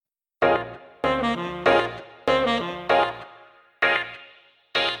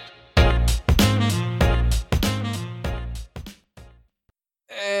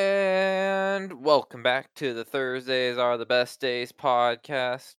welcome back to the Thursdays Are the Best Days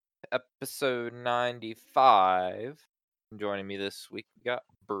podcast, episode 95. Joining me this week, we got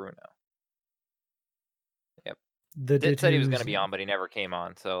Bruno. Yep. The Dit said he was going to be Detusion. on, but he never came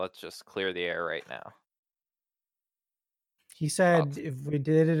on, so let's just clear the air right now. He said if we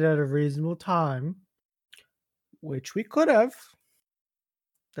did it at a reasonable time, which we could have,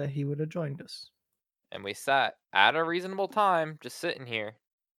 that he would have joined us. And we sat at a reasonable time, just sitting here,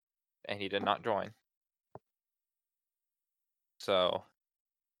 and he did not join. So,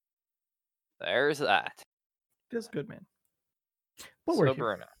 there's that. Feels good, man. But So, we're here.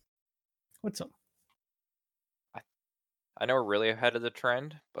 Bruno, What's up? I know we're really ahead of the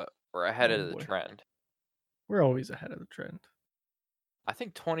trend, but we're ahead of the boy. trend. We're always ahead of the trend. I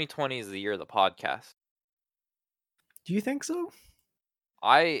think 2020 is the year of the podcast. Do you think so?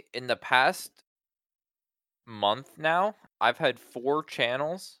 In the past month now, I've had 4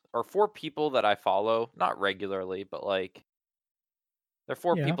 channels or 4 people that I follow, not regularly, but like they're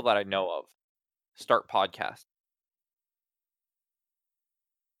 4 Yeah. people that I know of start podcasts.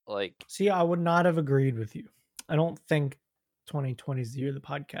 Like, See, I would not have agreed with you. I don't think 2020 is the year of the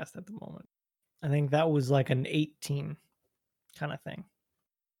podcast at the moment. I think that was like an 18 kind of thing.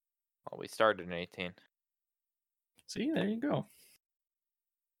 well, we started in 18. See, there you go.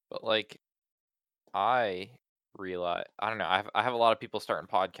 But like I realize, I don't know, I have a lot of people starting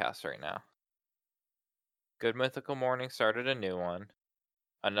podcasts right now. Good Mythical Morning started a new one.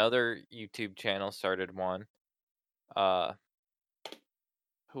 Another YouTube channel started one. Who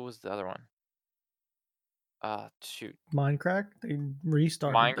was the other one? Shoot. Minecraft, they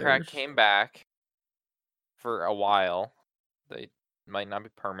restarted Minecraft theirs. came back for a while. They might not be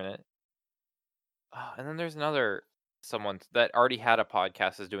permanent. And then there's someone that already had a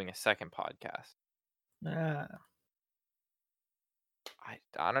podcast is doing a second podcast. I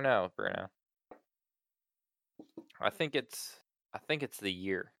don't know, Bruno. I think it's the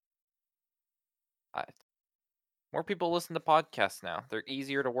year. More people listen to podcasts now. They're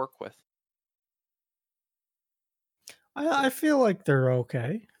easier to work with. I feel like they're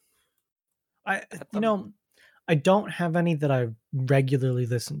okay. I don't have any that I regularly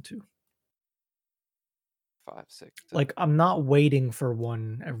listen to. 5, 6. Like, I'm not waiting for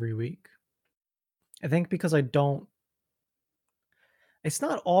one every week. I think because it's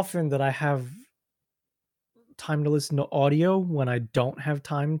not often that I have time to listen to audio when I don't have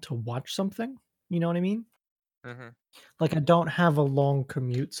time to watch something. You know what I mean? Mm-hmm. Like, I don't have a long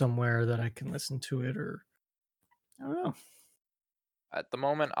commute somewhere that I can listen to it, or I don't know. At the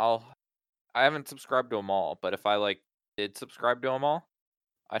moment, I haven't subscribed to them all, but if I did subscribe to them all,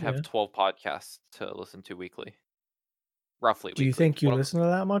 I'd have Yeah. 12 podcasts to listen to weekly. Roughly Do you weekly. think you listen to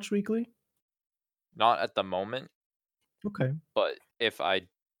that much weekly? Not at the moment, Okay. but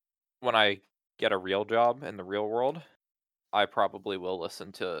when I get a real job in the real world, I probably will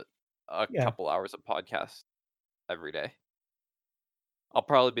listen to a Yeah. couple hours of podcasts every day. I'll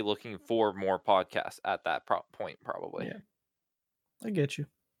probably be looking for more podcasts at that point, probably. Yeah. I get you.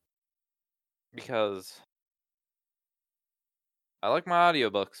 Because I like my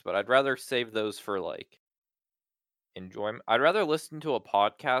audiobooks, but I'd rather save those for enjoyment. I'd rather listen to a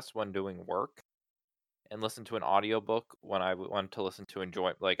podcast when doing work and listen to an audiobook when I want to listen to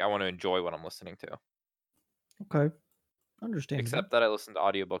enjoy I want to enjoy what I'm listening to. Okay. Understandable. Except that I listen to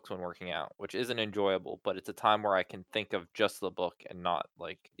audiobooks when working out, which isn't enjoyable, but it's a time where I can think of just the book and not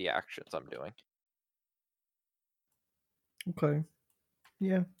the actions I'm doing. Okay.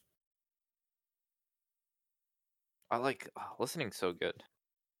 Yeah. I like listening so good.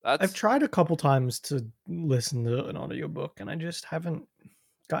 I've tried a couple times to listen to an audiobook and I just haven't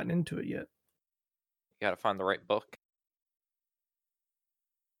gotten into it yet. You gotta find the right book.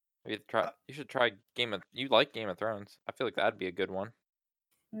 You should try You like Game of Thrones? I feel like that'd be a good one.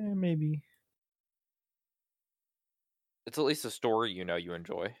 Maybe. It's at least a story you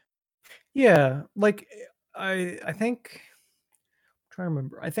enjoy. Yeah, like I think I'm trying to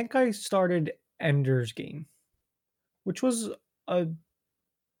remember. I think I started Ender's Game, which was a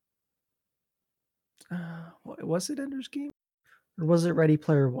was it Ender's Game or was it Ready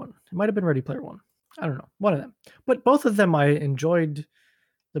Player One? It might have been Ready Player One. I don't know, one of them. But both of them I enjoyed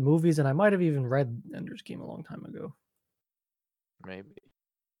the movies, and I might have even read Ender's Game a long time ago. Maybe.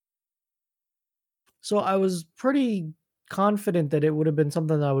 So I was pretty confident that it would have been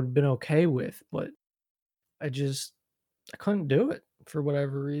something that I would have been okay with, but I couldn't do it for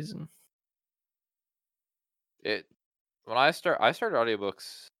whatever reason. When I started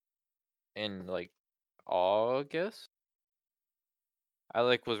audiobooks in August. I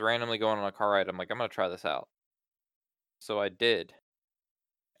was randomly going on a car ride. I'm like, I'm gonna try this out. So I did.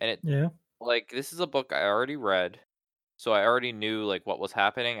 And Yeah. like, this is a book I already read, so I already knew, like, what was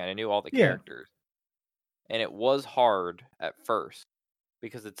happening, and I knew all the Yeah. characters, and it was hard at first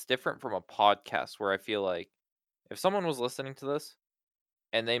because it's different from a podcast where I feel like if someone was listening to this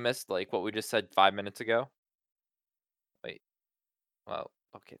and they missed, like, what we just said 5 minutes ago. Wait, well,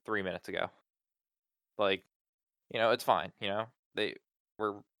 okay, 3 minutes ago. Like, it's fine, They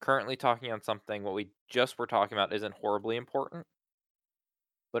we're currently talking on something, what we just were talking about isn't horribly important,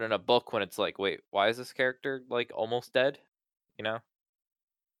 but in a book when it's like, "Wait, why is this character, like, almost dead?" You know?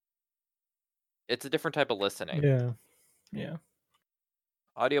 It's a different type of listening. Yeah. Yeah.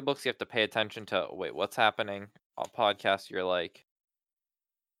 Audiobooks, you have to pay attention to, "Wait, what's happening?" On podcasts, you're like,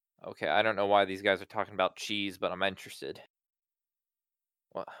 "Okay, I don't know why these guys are talking about cheese, but I'm interested.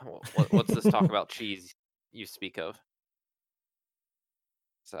 What's this talk about cheese you speak of?"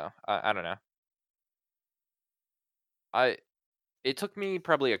 So, I don't know. I It took me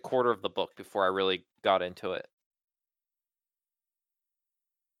probably a quarter of the book before I really got into it.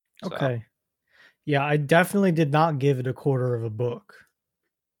 So, Okay. Yeah, I definitely did not give it a quarter of a book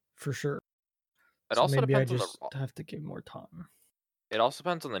for sure. it So also maybe I depends on just have to give more time.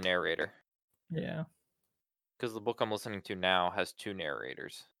 the narrator, Yeah. because the book I'm listening to now has 2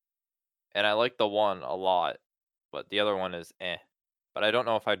 narrators, and I like the one a lot, but the other one is eh. But I don't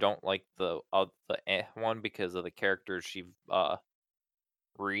know if I don't like the eh one because of the characters she,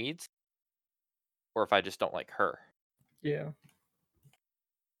 reads, or if I just don't like her. Yeah.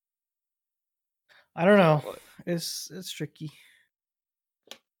 I don't know. So, like, It's tricky.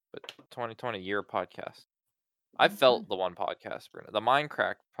 but 2020 year podcast. I Okay. felt the one podcast, Bruno, the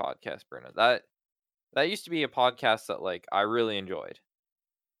Minecraft podcast, Bruno. That used to be a podcast that, like, I really enjoyed.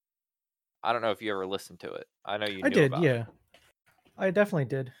 I don't know if you ever listened to it. I know you I knew did, about it. yeah. I definitely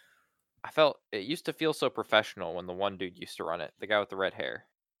did. I felt it used to feel so professional when the one dude used to run it, the guy with the red hair.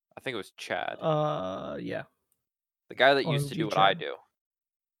 I think it was Chad. Yeah. The guy that used to do OMG what I Chad. do,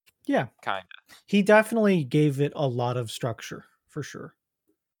 Yeah. kinda. He definitely gave it a lot of structure for sure.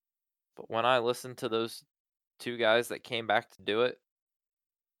 But when I listened to those 2 guys that came back to do it,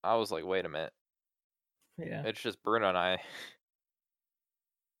 I was like, "Wait a minute. Yeah. It's just Bruno and I."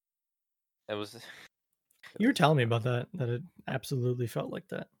 It was it You were was telling me about that it absolutely felt like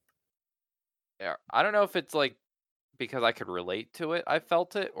that. yeah, I don't know if it's, like, because I could relate to it, I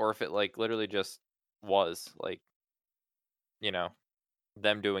felt it, or if it, like, literally just was, like, you know,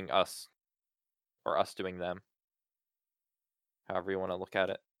 them doing us or us doing them, however you wanna look at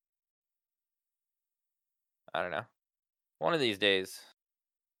it. I don't know. One of these days,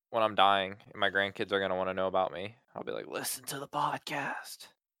 when I'm dying and my grandkids are gonna wanna know about me, I'll be like, "Listen to the podcast."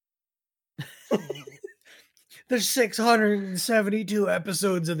 There's 672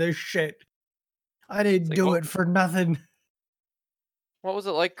 episodes of this shit. I It's didn't like, do it for nothing. what was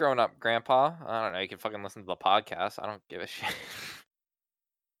it like growing up, grandpa?" "I don't know, you can fucking listen to the podcast, I don't give a shit."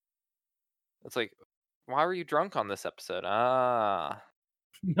 It's like, "Why were you drunk on this episode?" "Ah,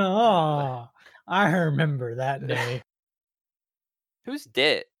 the No, I remember that day. who's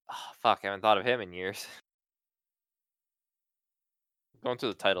Dit?" Oh, fuck, I haven't thought of him in years. Going through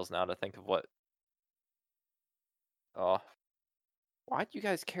the titles now to think of what oh, why do you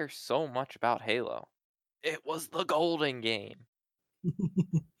guys care so much about Halo? It was the golden game.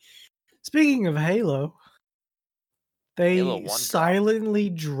 Speaking of Halo, Halo they 1 dropped. silently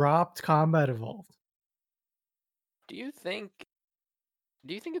dropped Combat Evolved, Do you think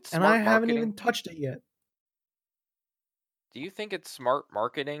it's and I smart haven't marketing? even touched it yet. Do you think it's smart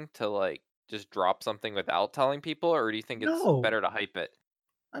marketing to, like, just drop something without telling people, or do you think it's No, better to hype it?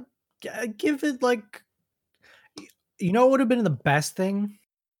 I give it like you know what would have been the best thing?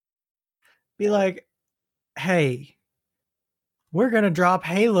 Be What? like, hey, we're gonna drop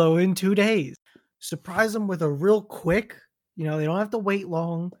Halo in 2 days. Surprise them with a real quick. They don't have to wait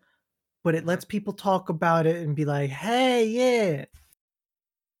long, but it Mhm. lets people talk about it and be like, hey, yeah.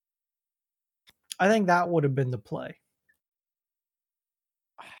 I think that would have been the play.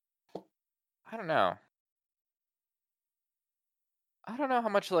 I don't know. I don't know how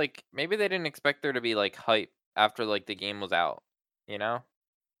much, like, maybe they didn't expect there to be, like, hype after, like, the game was out, you know?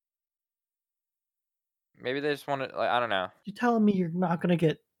 Maybe they just wanted, like, I don't know. You telling me you're not gonna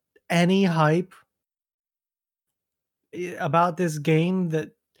get any hype about this game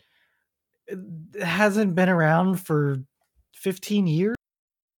that hasn't been around for 15 years?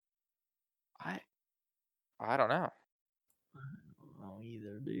 I I don't know. Oh,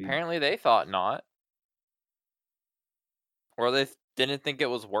 either, dude. Apparently they thought not, or they didn't think it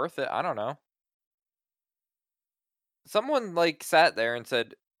was worth it, I don't know. Someone, like, sat there and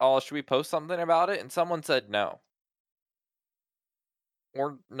said, "Oh, should we post something about it?" And someone said no.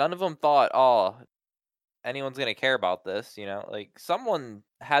 or none of them thought, "Oh, anyone's gonna care about this," you know? Like, someone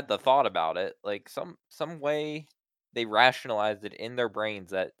had the thought about it, like, some way they rationalized it in their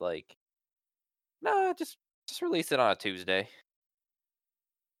brains that, like, "Nah, just release it on a Tuesday."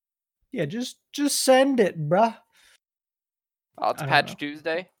 Yeah, just send it, bruh. "Oh, it's I don't Patch know.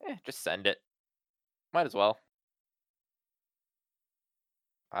 Tuesday? Just send it. Might as well."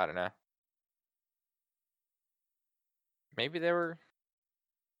 I don't know. Maybe they were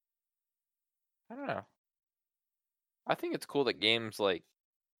I don't know. I think it's cool that games, like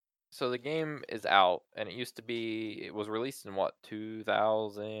so the game is out, and it was released in what,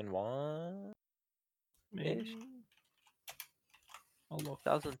 2001-ish? Maybe I'll look.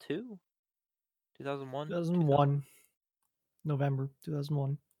 2002? 2001? 2000? 2001, November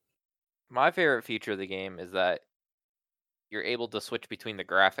 2001. My favorite feature of the game is that you're able to switch between the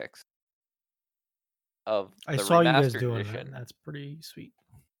graphics of I the saw you guys remastered doing that, edition. and that's pretty sweet.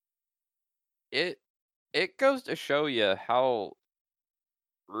 It it goes to show you how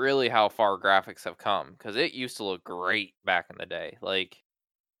far graphics have come, because it used to look great back in the day. Like,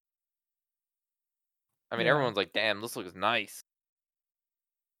 I mean, Yeah, everyone's like, "Damn, this looks nice."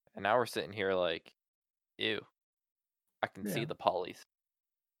 And now we're sitting here like, "Ew, I can see yeah. the polys."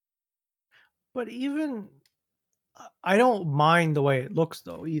 But even I don't mind the way it looks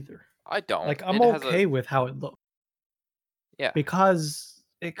though either. I don't. Like I'm It has a okay with how it looks yeah, because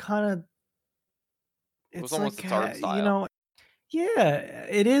it kind of it was it's almost like its art you style. know, yeah,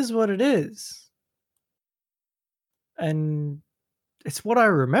 it is what it is, and it's what I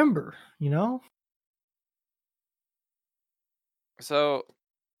remember. You know, So,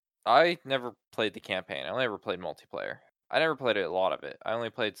 I never played the campaign. I only ever played multiplayer. I never played a lot of it. I only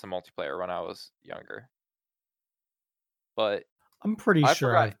played some multiplayer when I was younger. But I'm pretty I sure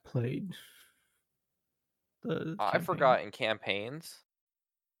forgot I've played the I campaign. forgot in campaigns.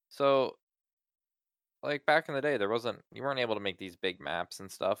 So, like back in the day, you weren't able to make these big maps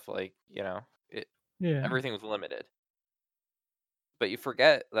and stuff. Like, it Yeah, everything was limited. But you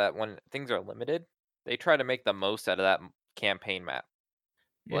forget that when things are limited, they try to make the most out of that campaign map,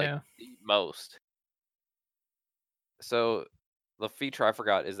 like yeah, the most. So, the feature I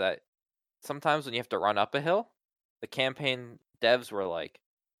forgot is that sometimes when you have to run up a hill, the campaign devs were like,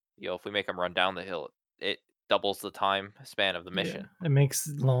 "Yo, if we make them run down the hill, it doubles the time span of the yeah. mission." It makes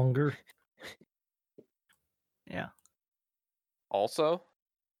it longer. Yeah, Also,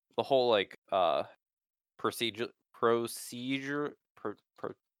 the whole like procedure when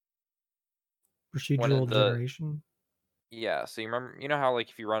procedural the generation. yeah, so you know how like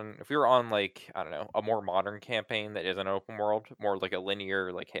if you were on like, I don't know, a more modern campaign that is an open world, more like a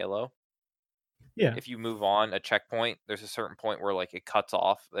linear like Halo, Yeah, if you move on a checkpoint, there's a certain point where like it cuts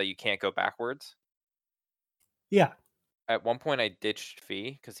off that you can't go backwards. yeah. At one point I ditched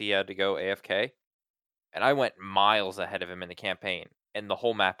Fee because he had to go AFK, and I went miles ahead of him in the campaign, and the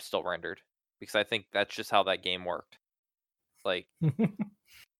whole map still rendered, because I think that's just how that game worked. Like,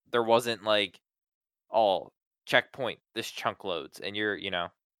 there wasn't like, "Oh, checkpoint, this chunk loads," and you're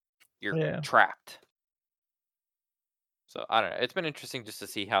Yeah. trapped. So, I don't know, it's been interesting just to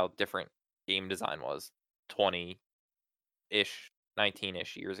see how different game design was 20-ish,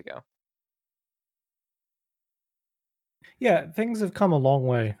 19-ish years ago. Yeah, things have come a long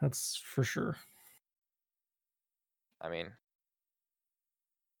way, that's for sure. I mean,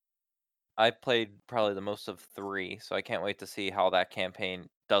 I played probably the most of 3, so I can't wait to see how that campaign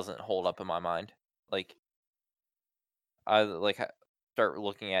doesn't hold up in my mind. Like, start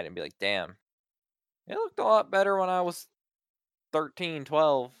looking at it and be like, "Damn, it looked a lot better when I was 13,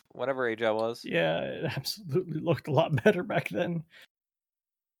 12, whatever age I was." Yeah, it absolutely looked a lot better back then.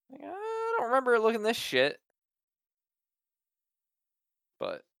 Like, I don't remember it looking this shit,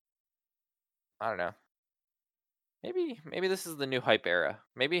 but I don't know. Maybe this is the new hype era.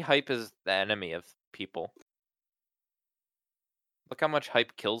 Maybe hype is the enemy of people. Look how much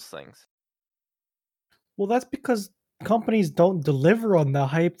hype kills things. Well, that's because companies don't deliver on the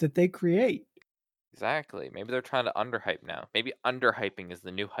hype that they create. Exactly. Maybe they're trying to underhype now. Maybe underhyping is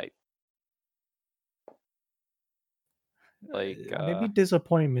the new hype. Like, Maybe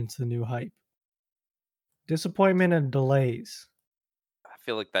disappointment's the new hype. Disappointment and delays. I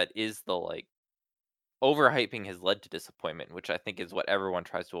feel like that is the like overhyping has led to disappointment, which I think is what everyone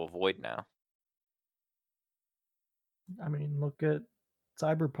tries to avoid now. I mean, look at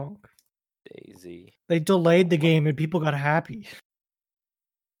Cyberpunk. Daisy. They delayed the What? game and people got happy.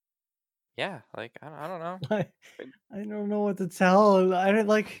 Yeah, like I don't know. I Maybe- I don't know what to tell. I don't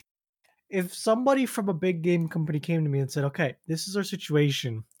like if somebody from a big game company came to me and said, "Okay, this is our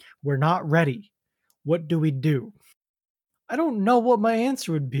situation. We're not ready. What do we do?" I don't know what my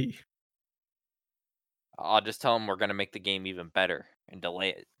answer would be. I'll just tell them we're gonna make the game even better and delay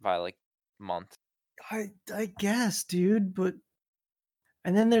it by like months. I guess, dude, but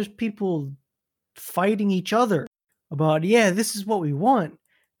and then there's people fighting each other about, "Yeah, this is what we want."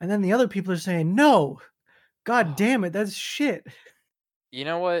 And then the other people are saying, "No. God damn it, that's shit." You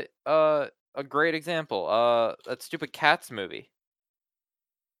know what? A great example. That stupid Cats movie.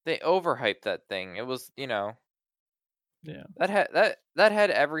 They overhyped that thing. It was, Yeah. that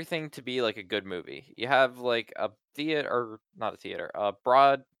had everything to be like a good movie. You have like a theater, or not a theater, a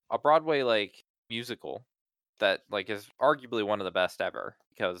Broadway like musical that like is arguably one of the best ever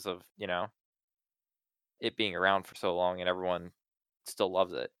because of, it being around for so long and everyone still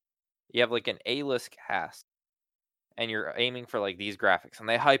loves it. You have like an A-list cast and you're aiming for like these graphics and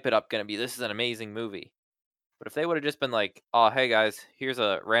they hype it up, gonna be, this is an amazing movie. But if they would have just been like, "Oh, hey guys, here's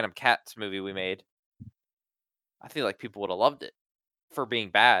a random Cats movie we made," I feel like people would have loved it for being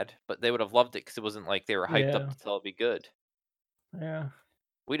bad, but they would have loved it because it wasn't like they were hyped up Yeah. to tell it be good. Yeah.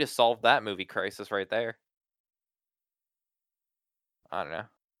 We just solved that movie crisis right there. I don't know.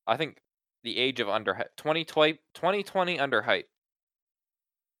 I think the age of under 2020 underhype.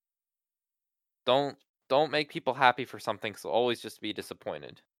 Don't don't make people happy for something, so always just be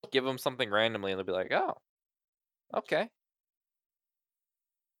disappointed. Give them something randomly, and they'll be like, "Oh, okay."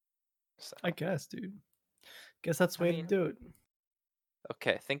 So, I guess, dude. Guess that's the I way to mean, do it.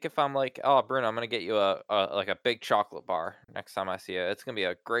 okay. Think if I'm like, "Oh, Bruno, I'm gonna get you a like a big chocolate bar next time I see you. It's gonna be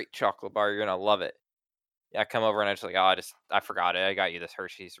a great chocolate bar. You're gonna love it." Yeah, I come over and I just like, "Oh, I forgot it. I got you this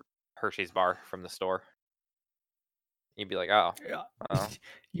Hershey's bar from the store." You'd be like, "Oh, Yeah. oh,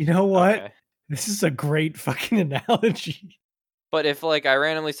 You know what? okay." This is a great fucking analogy. But if like I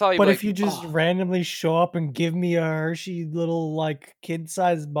randomly saw you, you'd But be if like, you just "Oh, randomly show up and give me a Hershey little, like,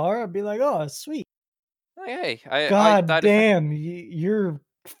 kid-sized bar, I'd be like, "Oh, sweet. hey, I God died a second." damn,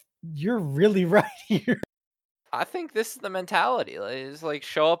 you're really right here." I think this is the mentality. Like, is like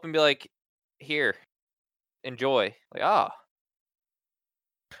show up and be like, "Here, enjoy." Like, ah,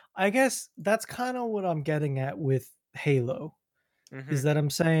 I guess that's kinda what I'm getting at with Halo, mm-hmm, is that I'm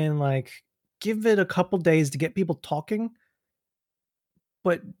saying, like, give it a couple days to get people talking,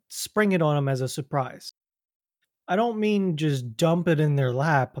 but spring it on them as a surprise. I don't mean just dump it in their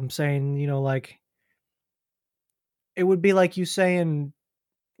lap. I'm saying, like, it would be like you saying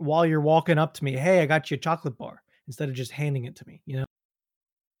while you're walking up to me, "Hey, I got you a chocolate bar," instead of just handing it to me?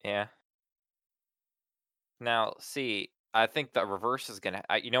 yeah. Now, see, I think the reverse is gonna.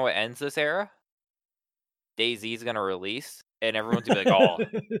 You know what ends this era? DayZ's gonna release, and everyone's gonna be like, "Oh,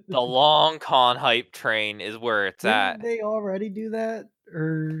 the long con hype train is where it's Didn't at." they already do that?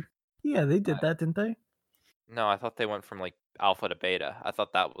 Or yeah, they did I, that, didn't they? no, I thought they went from like alpha to beta. I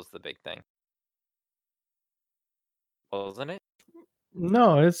thought that was the big thing, wasn't it?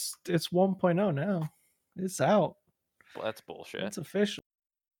 No, it's 1.0 now. It's out. Well, that's bullshit. It's official.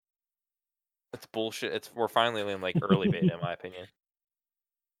 It's bullshit. We're finally in like early beta, in my opinion.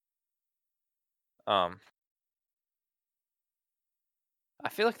 Um, I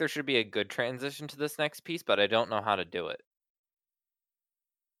feel like there should be a good transition to this next piece, but I don't know how to do it.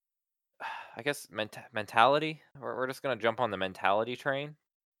 I guess mentality. We're just gonna jump on the mentality train.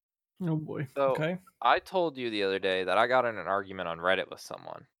 Oh boy. So Okay. I told you the other day that I got in an argument on Reddit with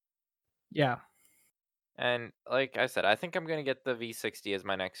someone, Yeah. and like I said, I think I'm gonna get the V60 as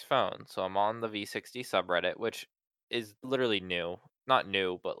my next phone. So I'm on the V60 subreddit, which is literally new, not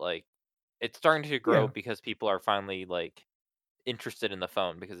new, but like it's starting to grow Yeah. because people are finally like interested in the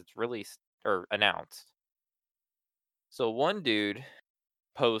phone because it's released or announced. So one dude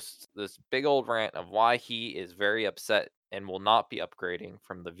posts this big old rant of why he is very upset and will not be upgrading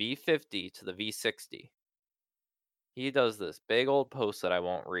from the V50 to the V60. He does this big old post that I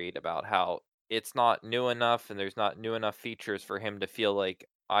won't read about how it's not new enough and there's not new enough features for him to feel like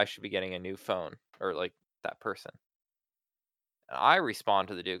I should be getting a new phone or like that person. And I respond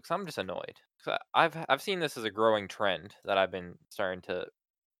to the dude because I'm just annoyed. 'Cause I've seen this as a growing trend that I've been starting to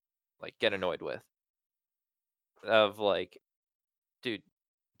like get annoyed with. Of like, dude,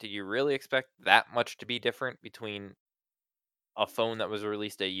 do you really expect that much to be different between a phone that was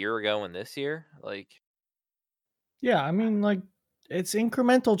released a year ago and this year? Like, Yeah, I mean, like, it's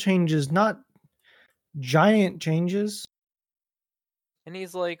incremental changes, not giant changes. and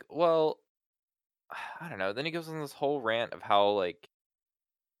he's like, well, I don't know. Then he goes on this whole rant of how like,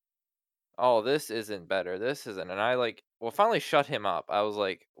 oh, this isn't better, this isn't, and I like, well, finally shut him up. I was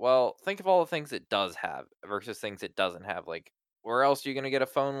like, well, think of all the things it does have versus things it doesn't have. Like, where else are you gonna get a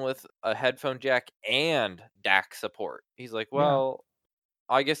phone with a headphone jack and DAC support? He's like, Yeah. well,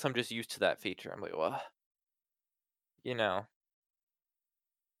 I guess I'm just used to that feature. I'm like, well, you know,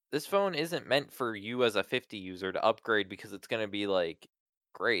 this phone isn't meant for you as a 50 user to upgrade because it's gonna be, like,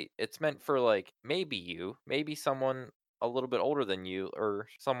 great. It's meant for, like, maybe you, maybe someone a little bit older than you, or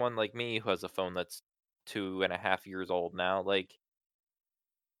someone like me who has a phone that's 2.5 years old now, like,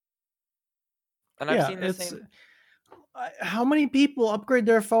 and I've Yeah, seen the it's same. how many people upgrade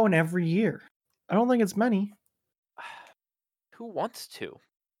their phone every year? I don't think it's many. Who wants to?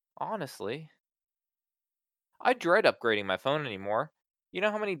 Honestly. I dread upgrading my phone anymore. You know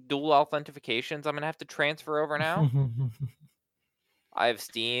how many dual authentications I'm gonna have to transfer over now? I have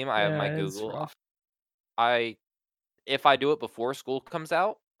Steam, I have my Yeah, it's Google. rough. I If I do it before school comes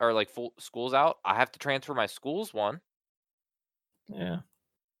out or like full school's out, I have to transfer my school's one. Yeah.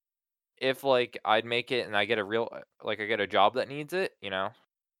 If like I'd make it and I get a real like I get a job that needs it,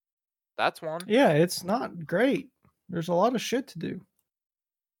 that's one. Yeah, it's not great. There's a lot of shit to do.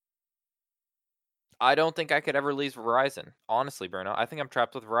 I don't think I could ever leave Verizon. Honestly, Bruno, I think I'm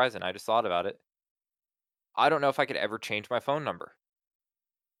trapped with Verizon. I just thought about it. I don't know if I could ever change my phone number.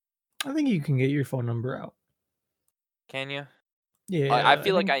 I think you can get your phone number out. Can you? I Yeah, I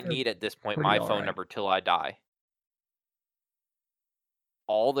feel like think I they're need at this point pretty my phone alright. number till I die.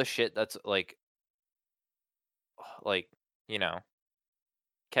 All the shit that's like, you know,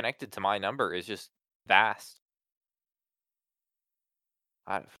 connected to my number is just vast.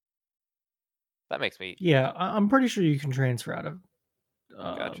 I That makes me Yeah, I'm pretty sure you can transfer out of,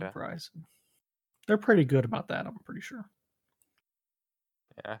 gotcha. Verizon. They're pretty good about that, I'm pretty sure.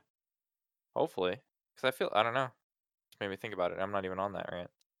 Yeah, hopefully, because I don't know. Just made me think about it. I'm not even on that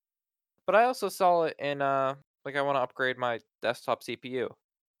rant. But I also saw it in like I want to upgrade my desktop CPU,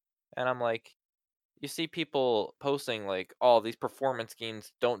 and I'm like, you see people posting like, "Oh, these performance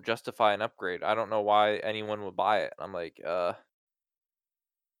gains don't justify an upgrade. I don't know why anyone would buy it." I'm like,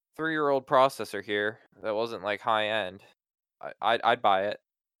 3-year-old processor here that wasn't like high end. I'd buy it.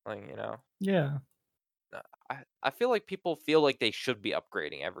 Like, Yeah. I feel like people feel like they should be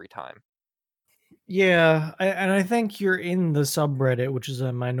upgrading every time. Yeah, and I think you're in the subreddit, which is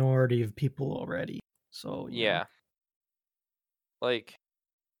a minority of people already. So, Yeah, like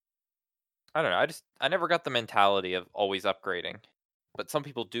I don't know. I never got the mentality of always upgrading, but some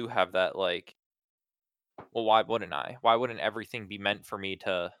people do have that. Like, well, why wouldn't I? Why wouldn't everything be meant for me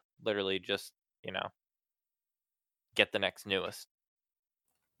to literally just you know get the next newest?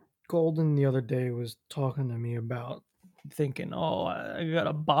 Golden the other day was talking to me about thinking, "Oh, I got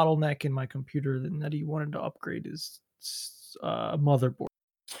a bottleneck in my computer," and that he wanted to upgrade his motherboard.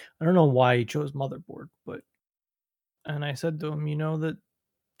 I don't know why he chose motherboard, but and I said to him, "You know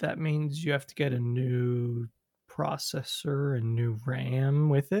that means you have to get a new processor and new RAM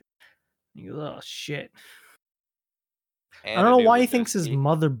with it." He goes, "Oh shit." I And don't a know new why he Windows thinks his key.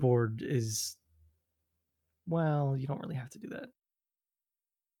 motherboard is well, you don't really have to do that.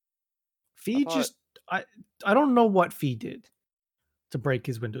 I Fee thought just I I don't know what Fee did to break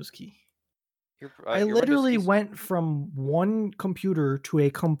his Windows key. I your Windows literally keys. went from one computer to a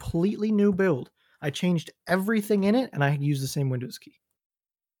completely new build. I changed everything in it and I used the same Windows key.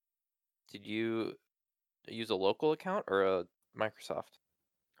 Did you use a local account or a Microsoft?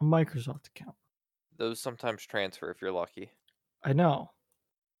 A Microsoft account. Those sometimes transfer if you're lucky. I know.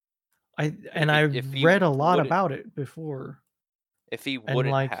 I But and I if he read a lot wouldn't about it before if he and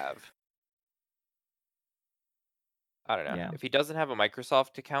wouldn't like have I don't know. yeah. If he doesn't have a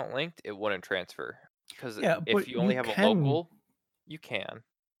Microsoft account linked, it wouldn't transfer. Because Yeah, if but you you only have a can local, you can.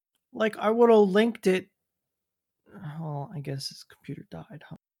 like I would have linked it. Oh, I guess his computer died,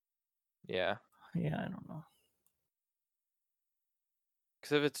 huh? Yeah. Yeah, I don't know.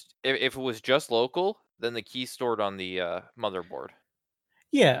 Because if it was just local, then the key's stored on the motherboard.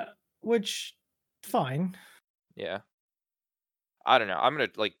 Yeah, which fine. Yeah. I don't know. I'm gonna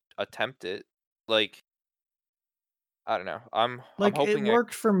like attempt it. Like I don't know. I'm Like it hoping I.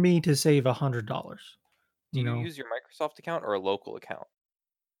 worked for me to save $100, Do you you know. use your Microsoft account or a local account?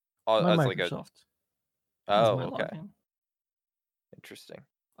 My As like a. Microsoft as my Oh, okay. login. Interesting.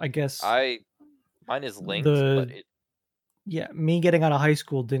 I guess I Mine is linked, but the it. yeah, me getting out of high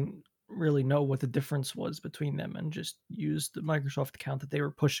school didn't really know what the difference was between them and just used the Microsoft account that they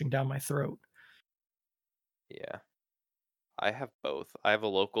were pushing down my throat. Yeah. I have both. I have a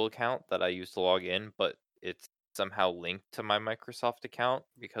local account that I use to log in, but it's somehow linked to my Microsoft account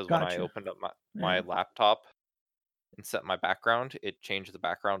because when I Gotcha. opened up my Yeah. laptop and set my background, it changed the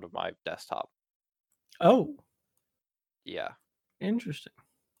background of my desktop. Oh, Yeah. interesting.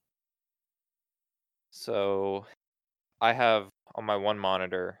 So I have on my one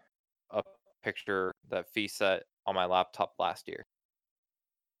monitor a picture that Fee set on my laptop last year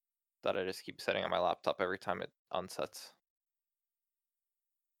that I just keep setting on my laptop every time unsets.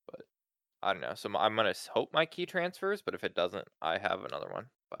 But I don't know. So I'm gonna hope my key transfers, but if it doesn't, I have another one.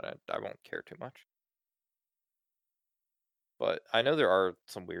 But I won't care too much. But I know there are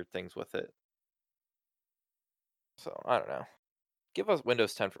some weird things with it. So I don't know. Give us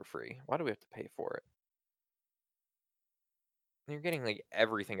Windows 10 for free. Why do we have to pay for it? You're getting like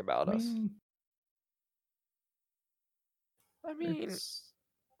everything about I us. mean, I mean, it's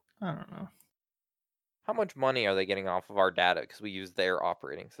I don't know. how much money are they getting off of our data because we use their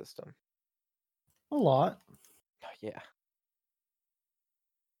operating system? A lot. Yeah,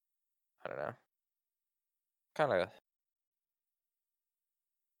 I don't know. Kind of.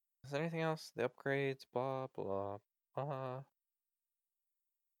 Is there anything else? The upgrades, blah blah blah.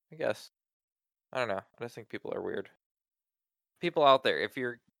 I guess. I don't know. I just think people are weird. People out there, if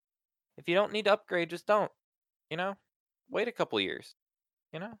you don't need to upgrade, just don't. You know, wait a couple years.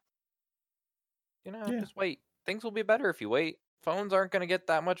 You know, Yeah. just wait. Things will be better if you wait. Phones aren't going to get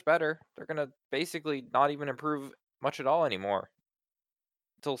that much better. They're going to basically not even improve much at all anymore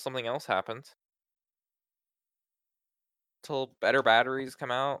until something else happens. Till better batteries come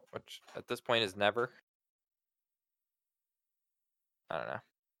out, which at this point is never. I don't know.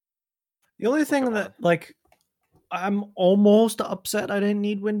 The only Look at thing one. that like I'm almost upset I didn't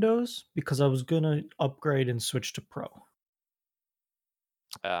need Windows because I was gonna upgrade and switch to Pro,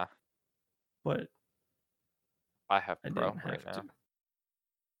 Yeah, but I have I Pro didn't right have to. now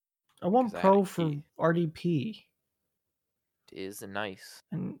I because want I had a Pro for key. RDP. It is nice.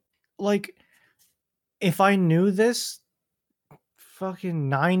 And like if I knew this fucking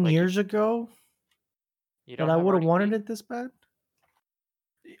 9 Wait, years ago you that don't I have would have wanted RDP? it this bad,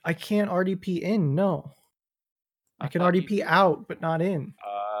 I can't RDP in, no. I I can thought you RDP could. out but not in.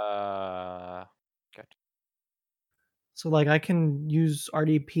 Gotcha. So like I can use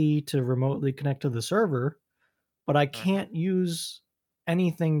RDP to remotely connect to the server, but I Mm-hmm. can't use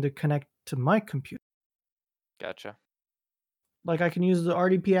anything to connect to my computer. Gotcha. Like I can use the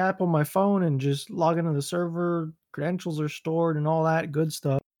RDP app on my phone and just log into the server, credentials are stored and all that good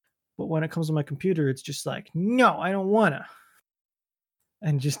stuff. But when it comes to my computer, it's just like, no, I don't wanna.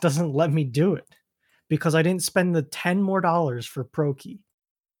 And just doesn't let me do it because I didn't spend the $10 more for Pro Key.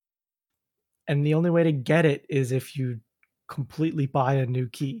 And the only way to get it is if you completely buy a new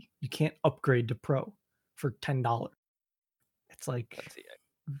key. You can't upgrade to Pro for $10. It's like That's it.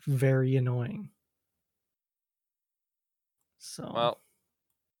 very annoying. So Well,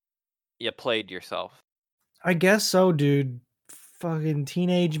 you played yourself. I guess so, dude. Fucking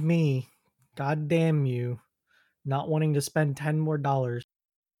teenage me. God damn you. Not wanting to spend $10 more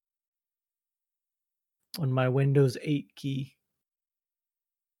on my Windows 8 key.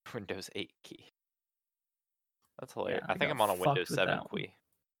 Windows 8 key. That's Yeah, hilarious. I I think got I'm on a fucked Windows with 7 that one.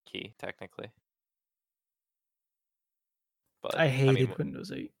 key technically. But I I mean, hated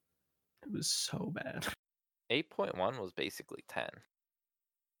Windows 8. It was so bad. 8.1 was basically 10.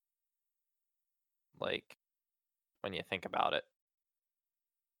 Like when you think about it.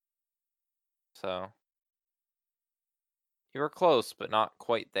 So you were close, but not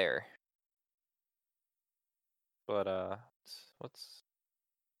quite there. But what's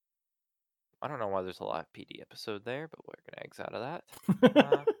I don't know why there's a live PD episode there, but we're gonna exit out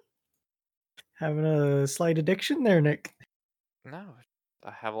of that. Having a slight addiction there, Nick. No,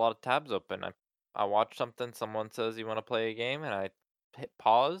 I have a lot of tabs open. I watch something. Someone says you want to play a game, and I hit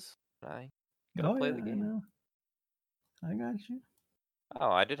pause. And I go Oh play yeah, the I game. know. I got you.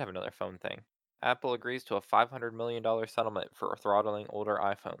 Oh, I did have another phone thing. Apple agrees to a $500 million settlement for throttling older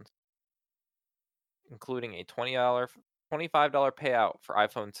iPhones, including a $25 payout for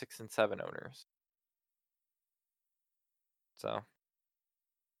iPhone 6 and 7 owners. So,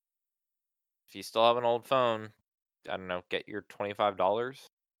 if you still have an old phone, I don't know, get your $25. I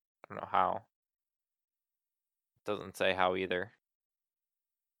don't know how. Doesn't say how either,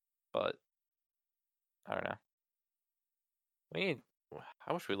 but I don't know. We need.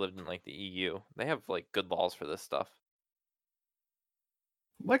 I wish we lived in like the EU. They have like good laws for this stuff.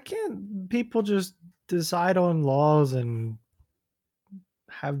 Why can't people just decide on laws and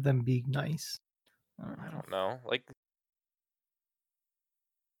have them be nice? I don't I know. don't know. Like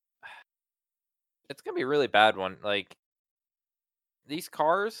it's gonna be a really bad one. Like these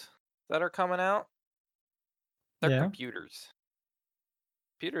cars that are coming out, they're Yeah. computers.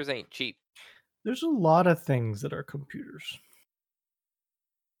 Computers ain't cheap. There's a lot of things that are computers.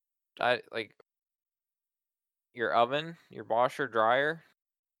 I like your oven, your washer, dryer,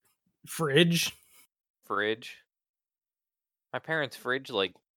 Fridge. fridge. My parents' fridge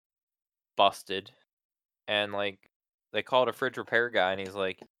like busted, and like they called a fridge repair guy, and he's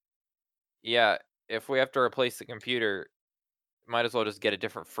like, "Yeah, if we have to replace the computer, might as well just get a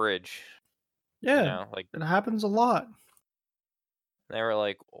different fridge, Yeah, like, it happens a lot. they were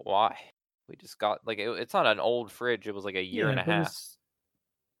like, "Why?" We just got it's not an old fridge, it was, like, a year Yeah, and a but half. it's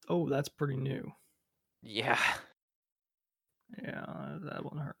oh, that's pretty new. Yeah. Yeah, that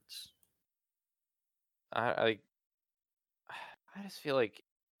one hurts. I I just feel like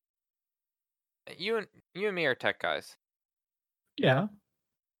you and me are tech guys, you know? Yeah.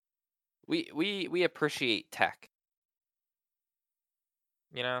 We appreciate tech,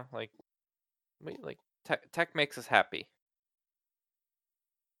 you know? Like, we like, tech makes us happy,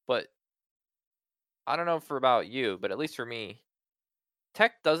 but I don't know for about you, but at least for me,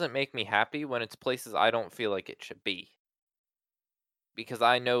 tech doesn't make me happy when it's places I don't feel like it should be, because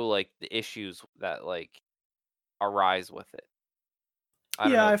I know, like, the issues that, like, arise with it. I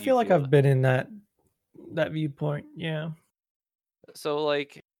don't Yeah, know I if you feel like feel I've that. been in that viewpoint, yeah. So,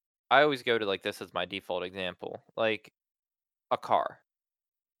 like, I always go to, like, this as my default example, like, a car.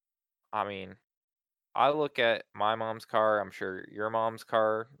 I mean, I look at my mom's car, I'm sure your mom's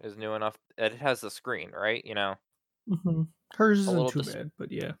car is new enough that it has a screen, right? Mhm. Hers A isn't little too bad,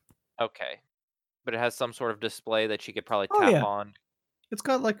 but yeah. okay, but it has some sort of display that she could probably Oh, tap yeah. on. It's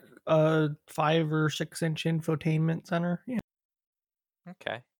got, like, a 5 or 6-inch infotainment center, yeah.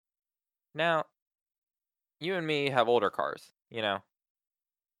 Okay. Now, you and me have older cars,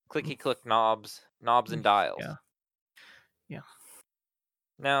 Mm, clicky click knobs and yeah, dials. yeah.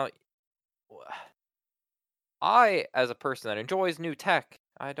 Now, w- I, as a person that enjoys new tech,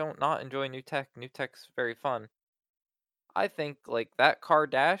 I don't not enjoy new tech. New tech's very fun. I think like that car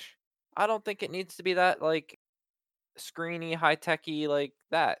dash, I don't think it needs to be that like screeny, high techy like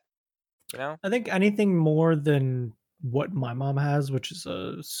that. You know? I think anything more than what my mom has, which is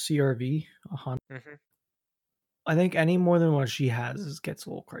a CR-V, a Honda. Hmm. I think any more than what she has gets a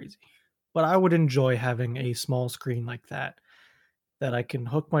little crazy. But I would enjoy having a small screen like that I can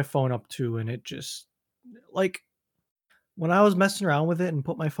hook my phone up to, and it just like when I was messing around with it and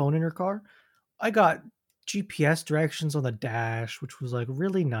put my phone in her car, I got GPS directions on the dash, which was like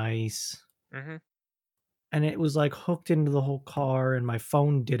really nice. Hmm. And it was like hooked into the whole car, and my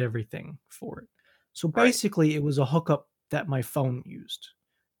phone did everything for it. So Right. basically, it was a hookup that my phone used,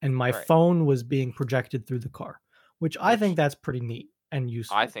 and my Right. phone was being projected through the car, which I think Which that's pretty neat and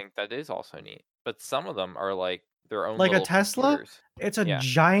I useful. think that is also neat. But some of them are like their own Like a little Tesla, computers. it's a Yeah.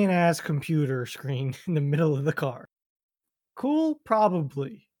 giant ass computer screen in the middle of the car. Cool,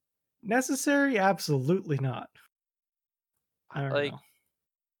 probably. Necessary, absolutely not. I don't Like know.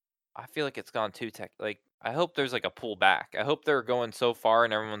 I feel like it's gone too tech. Like I hope there's like a pull back. I hope they're going so far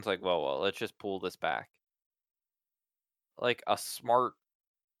and everyone's like, well, let's just pull this back. Like the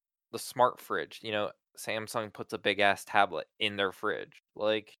smart fridge. Samsung puts a big ass tablet in their fridge.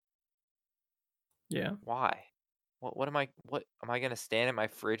 Like, Yeah, why? What am I gonna stand at my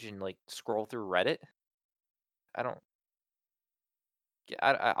fridge and like scroll through Reddit? I don't.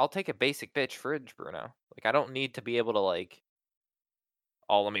 I'll take a basic bitch fridge, Bruno. Like, I don't need to be able to like.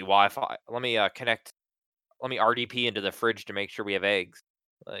 Oh, let me Wi-Fi. Let me connect. Let me RDP into the fridge to make sure we have eggs.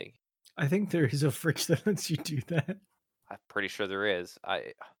 Like, I think there is a fridge that lets you do that. I'm pretty sure there is.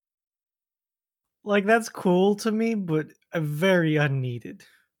 Like, that's cool to me, but very unneeded.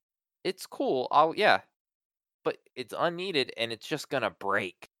 It's cool. Yeah, but it's unneeded and it's just gonna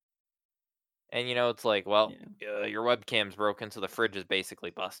break. And it's like, well, Yeah, your webcam's broken, so the fridge is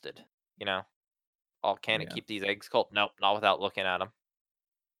basically busted. You know, oh, can it yeah. keep these eggs cold? Nope, not without looking at them.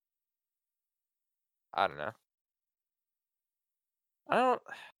 I don't know. I don't.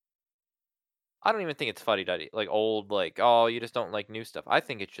 I don't even think it's fuddy duddy. Like old, like oh, you just don't like new stuff. I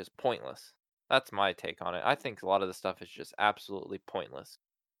think it's just pointless. That's my take on it. I think a lot of the stuff is just absolutely pointless.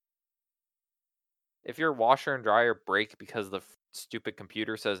 If your washer and dryer break because the stupid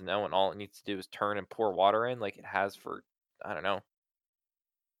computer says no, and all it needs to do is turn and pour water in, like it has for I don't know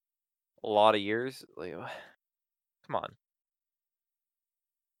a lot of years, like come on.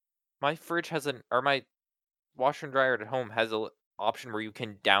 My fridge has my washer and dryer at home has a option where you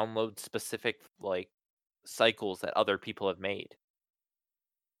can download specific like cycles that other people have made.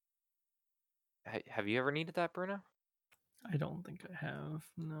 Have you ever needed that, Bruno? I don't think I have.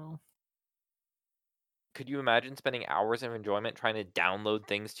 No. Could you imagine spending hours of enjoyment trying to download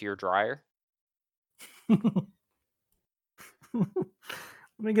things to your dryer? Let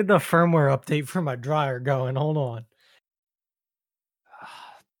me get the firmware update for my dryer going. Hold on.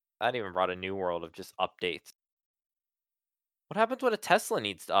 That even brought a new world of just updates. What happens when a Tesla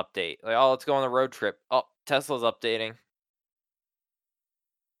needs to update? Like, oh, let's go on a road trip. Oh, Tesla's updating.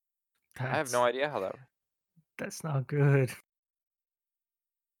 I have no That's idea how that. that's not good.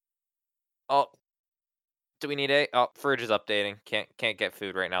 Oh, Do we need a? Oh, fridge is updating. Can't get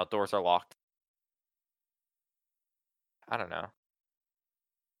food right now. Doors are locked. I don't know.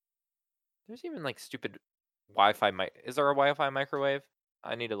 There's even like stupid Wi-Fi Is there a Wi-Fi microwave?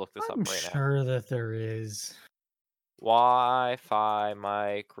 I need to look this up I'm right now. sure that there is. Wi-Fi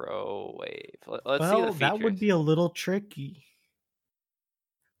microwave. Let's see the Well, that would features. be a little tricky.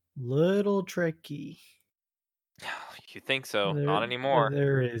 Little tricky. You think so? There, Not anymore.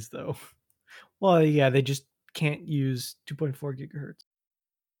 there is though. Well, yeah, they just can't use 2.4 gigahertz.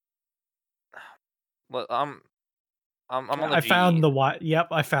 Well, I'm on the I found GE. the Yep,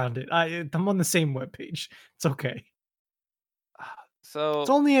 I found it. I'm on the same webpage. It's okay. It's So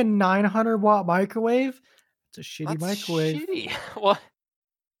only a 900-watt microwave. It's a shitty that's microwave. shitty. What?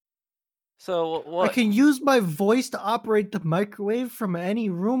 So I what? can use my voice to operate the microwave from any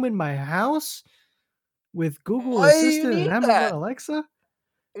room in my house with Google Why do you Assistant and need Amazon that? Alexa.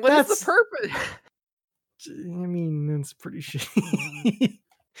 What is the That's, purpose? I mean, that's pretty shitty.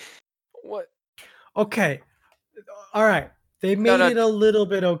 What? Okay. All right. They No, made no. it a little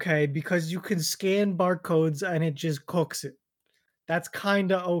bit okay because you can scan barcodes and it just cooks it. That's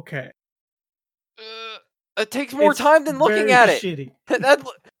kind of okay. It takes more It's time than looking very at it. shitty.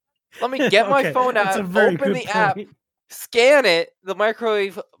 Let me get my Okay, phone that's a out, very open good the app, point. scan it. The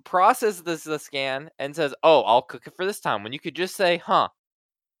microwave processes the scan and says, "Oh, I'll cook it for this time." When you could just say, "Huh,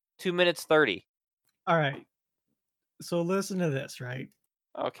 2 minutes 30." All right. So listen to this, right?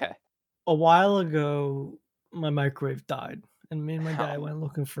 Okay. A while ago, my microwave died, and me and my Oh, dad went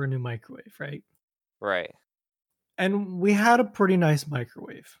looking for a new microwave, right? right. And we had a pretty nice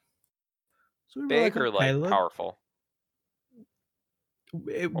microwave. So we were like, Big or okay, like look, powerful?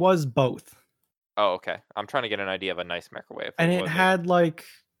 it Oh, was both. oh, okay. I'm trying to get an idea of a nice microwave. Like And it what big? had like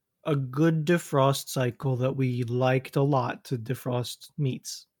a good defrost cycle that we liked a lot to defrost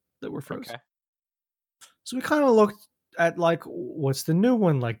meats that were frozen. Okay. So we kind of looked at like what's the new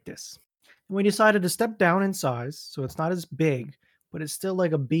one like this? And we decided to step down in size, so it's not as big, but it's still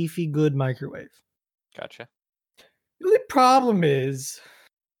like a beefy good microwave. Gotcha. The only problem is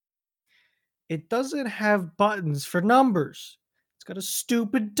it doesn't have buttons for numbers. It's got a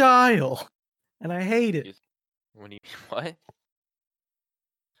stupid dial, and I hate it. You- What do you what?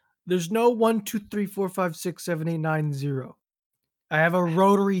 There's no 1, 2, 3, 4, 5, 6, 7, 8, 9, 0. I have a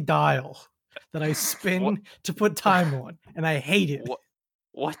rotary dial that I What? spin to put time on, and I hate it. What?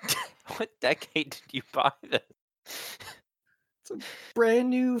 What? What decade did you buy this? It's a brand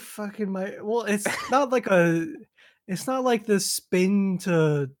new fucking well, it's not like the spin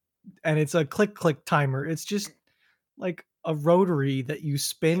to and it's a click timer. It's just like a rotary that you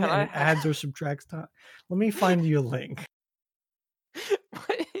spin Can and I it adds or have? subtracts time. Let me find you a link.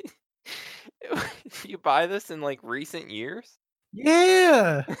 What? You buy this in like recent years?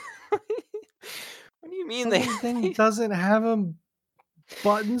 Yeah. What do you mean they? Fucking thing doesn't have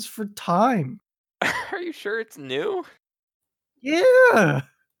buttons for time. Are you sure it's new? Yeah.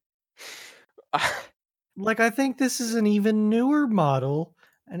 Like I think this is an even newer model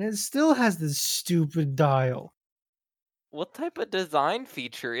and it still has this stupid dial. What type of design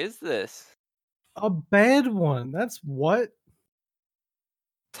feature is this? A bad one. That's what.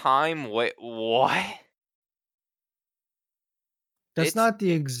 Time wait, what? That's It's not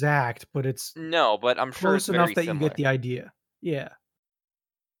the exact, but it's no, but I'm sure it's close enough very that you get similar. the idea. Yeah.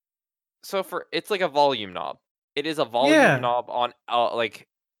 So for it's like a volume knob. It is a volume Yeah. knob on like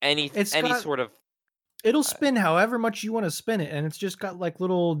It's any got sort of it'll uh, spin however much you want to spin it, and it's just got like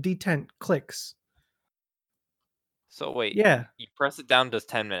little detent clicks. so wait, Yeah. you press it down does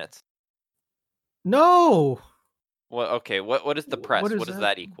 10 minutes. No. What okay, what is the What press? is What does that?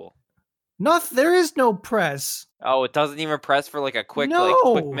 that equal? Not there is no press. Oh, it doesn't even press for like a quick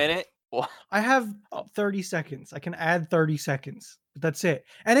No. minute? What? I have Oh, 30 seconds. I can add 30 seconds. But that's it.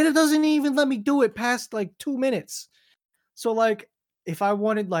 And it doesn't even let me do it past like 2 minutes. So like if I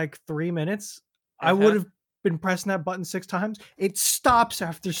wanted like 3 minutes, I would uh-huh. have been pressing that button 6 times. It stops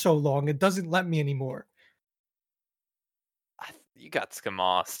after so long. It doesn't let me anymore. You got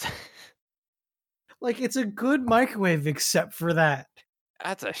skimossed. Like it's a good microwave except for that.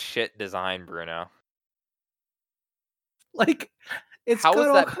 That's a shit design, Bruno. Like it's How got is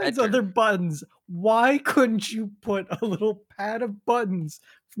all that kinds of other better? buttons. Why couldn't you put a little pad of buttons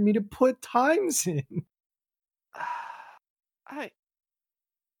for me to put times in? I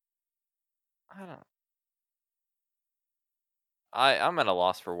I don't I'm at a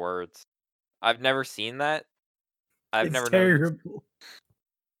loss for words. I've never seen that. I've It's never noticed. terrible.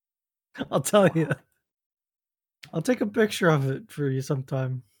 I'll tell you. Wow. I'll take a picture of it for you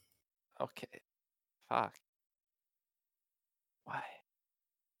sometime. Okay. Fuck. Why?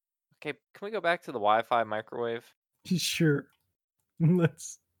 Okay, can we go back to the Wi-Fi microwave? Sure.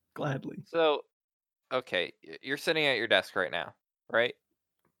 Let's gladly. So, okay, you're sitting at your desk right now, right?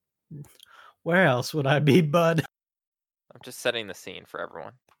 Where else would I be, bud? I'm just setting the scene for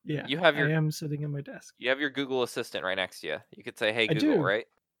everyone. Yeah, You have I your am sitting at my desk. you have your Google Assistant right next to you. You could say, "Hey I Google," do. right?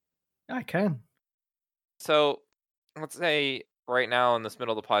 I can. So, let's say right now in this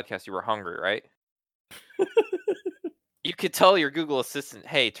middle of the podcast you were hungry, right? You could tell your Google Assistant,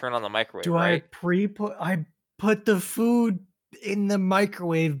 "Hey, turn on the microwave," Do I right? pre-put I put the food in the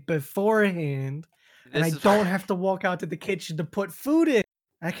microwave beforehand, and I This is don't have to walk out to the kitchen to put food in.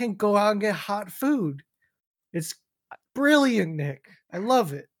 I can go out and get hot food. It's brilliant, Nick. I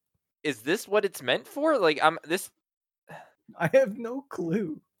love it. is this what it's meant for? Like, I'm this I have no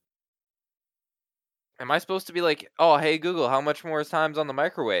clue. am I supposed to be like, "Oh, hey Google, how much more time's on the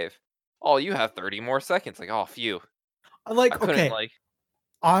microwave?" "Oh, you have 30 more seconds." Like, "Oh, phew." I I like couldn't okay, like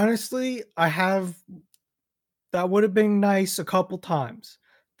honestly, I have that would have been nice a couple times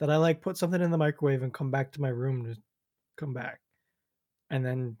that I like put something in the microwave and come back to my room to come back. And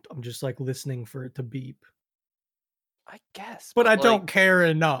then I'm just like listening for it to beep. I guess, But but I like don't care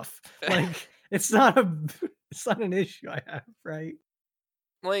enough. Like it's not a it's not an issue I have, right?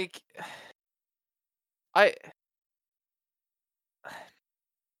 like I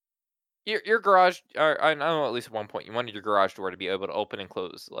your garage or I know at least at one point you wanted your garage door to be able to open and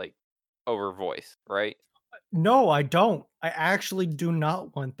close like over voice, right? No, I don't. I actually do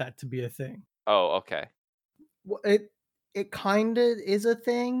not want that to be a thing. Oh, okay. Well, it kind of is a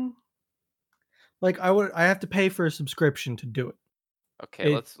thing. Like I have to pay for a subscription to do it.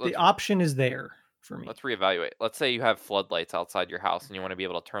 Okay, It let's the let's option is there for me. let's reevaluate. Let's say you have floodlights outside your house and you want to be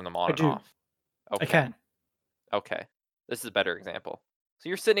able to turn them on I and do. off. I Okay. can. Okay. This is a better example. So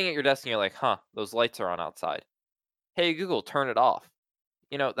you're sitting at your desk and you're like, "Huh, those lights are on outside. Hey Google, turn it off."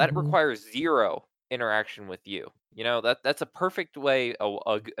 That Mhm. requires zero interaction with you. That's a perfect way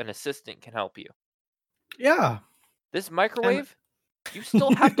an assistant can help you. Yeah. This And microwave, you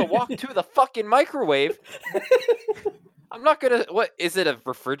still have to walk to the fucking microwave. I'm not gonna. What is it? A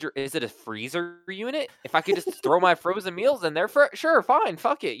refrigerator? Is it a freezer unit? If I could just throw my frozen meals in there, for sure, fine,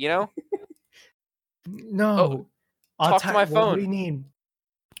 fuck it. Oh, No. I'll talk to tell my what do phone. you need?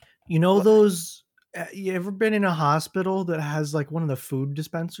 You know What? those you ever been in a hospital that has, like, one of the food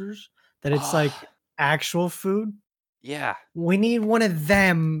dispensers that it's, Oh, like, actual food? yeah, We need one of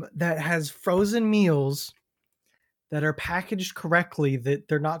them that has frozen meals that are packaged correctly, that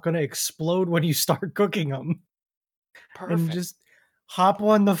they're not gonna explode when you start cooking them, and perfect. just hop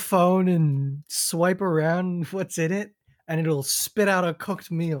on the phone and swipe around what's in it, and it'll spit out a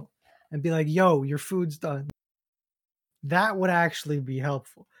cooked meal and be like, "Yo, your food's done." That would actually be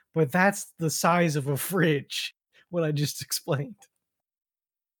helpful, but that's the size of a fridge, what I just explained.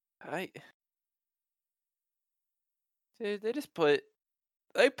 I Dude, they put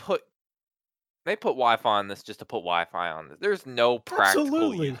they put Wi-Fi on this just to put Wi-Fi on this. There's no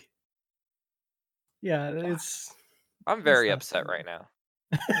practical use. Absolutely. Yeah, I'm it's very not upset funny. right now.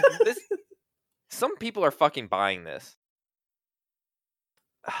 This Some people are fucking buying this.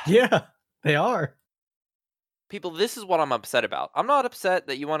 Yeah, they are. People, this is what I'm upset about. I'm not upset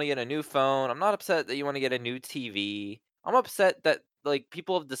that you want to get a new phone. I'm not upset that you want to get a new TV. I'm upset that like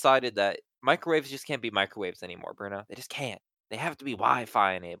people have decided that microwaves just can't be microwaves anymore, Bruno. They just can't. They have to be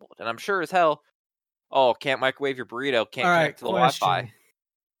Wi-Fi enabled. And I'm sure as hell, oh, can't microwave your burrito, can't connect Alright, to the Wi-Fi. question.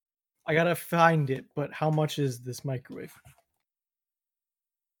 I gotta find it, but how much is this microwave?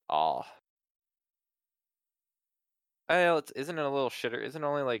 Oh, isn't it a little shitter? Isn't it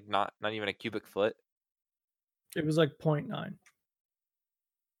only like not even a cubic foot? It was like point 0.9.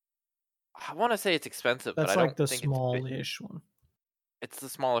 I want to say it's expensive, but I That's like don't the think smallish one. it's the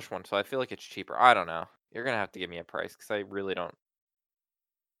smallish one, so I feel like it's cheaper. I don't know. You're gonna have to give me a price because I really don't.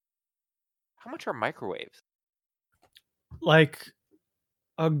 How much are microwaves? Like,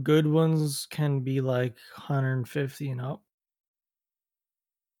 a good ones can be like 150 and up.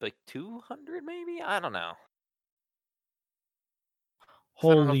 Like 200 maybe? I don't know. 'Cause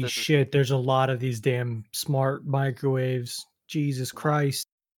I don't know if Holy this is shit, there's a lot of these damn smart microwaves. Jesus what. Christ.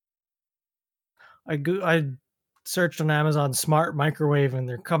 I searched on Amazon smart microwave and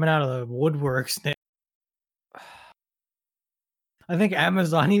they're coming out of the woodworks now. I think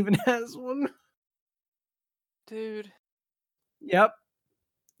Amazon even has one. Dude, Yep.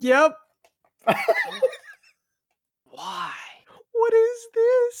 Yep. why? What is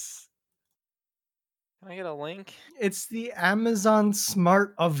this? Can I get a link? It's the Amazon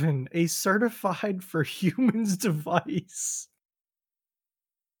Smart Oven, a certified for humans device.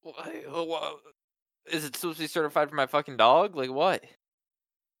 Is it supposed to be certified for my fucking dog? Like what?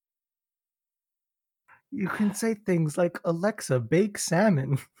 You can say things like, "Alexa, bake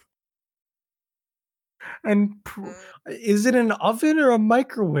salmon." And Mm, is it an oven or a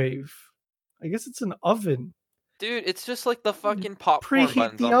microwave? I guess it's an oven. dude, it's just like the You fucking popcorn preheat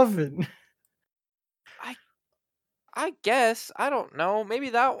buttons the on. oven. I I guess, I don't know, maybe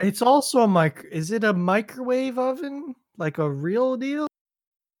that one. It's also a is it a microwave oven? Like a real deal?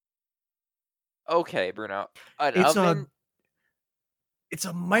 Okay, Bruno. An It's a oven? it's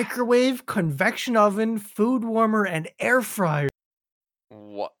a microwave, convection oven, food warmer, and air fryer.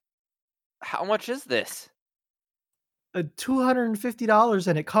 What? How much is this? $250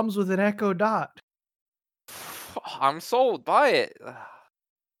 and it comes with an Echo Dot. I'm sold, buy it.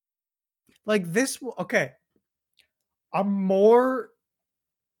 Like okay, I'm more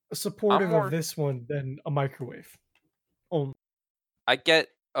I'm supportive of more this one than a microwave. Oh, I get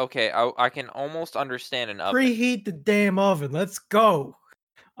okay, I can almost understand an oven. preheat the damn oven. Let's go.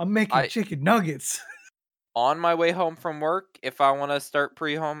 I'm making I chicken nuggets. On my way home from work, if I wanna start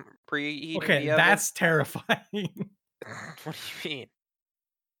preheating Okay, the oven. that's terrifying. What do you mean?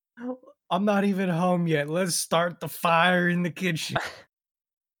 I'm not even home yet. Let's start the fire in the kitchen.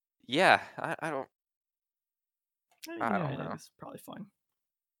 Yeah, I Yeah, don't yeah, know. it's probably fine.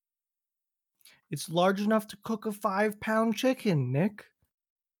 It's large enough to cook a 5-pound chicken, Nick.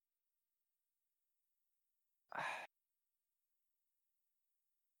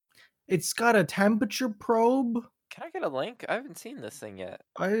 It's got a temperature probe. Can I get a link? I haven't seen this thing yet.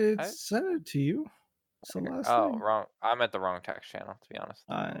 I I sent it to you. It's the last Oh, thing. wrong. I'm at the wrong text channel, to be honest.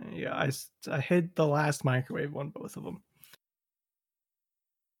 Yeah, I hit the last microwave one, both of them.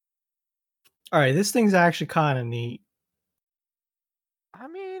 All right, this thing's actually kind of neat. I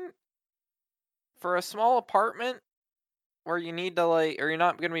mean, for a small apartment where you need to or you're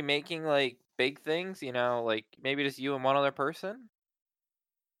not gonna be making like big things, like maybe just you and one other person,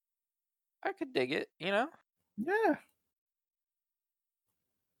 I could dig it. Yeah,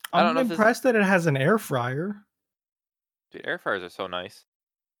 I don't I'm know if this is impressed that it has an air fryer. dude, air fryers are so nice.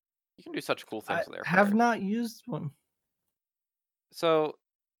 You can do such cool I things with air have fryers. not used one. So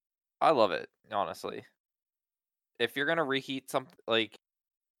I love it, honestly. If you're gonna reheat something like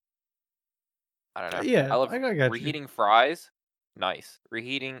I don't know. I Yeah, love I got you. reheating fries, nice.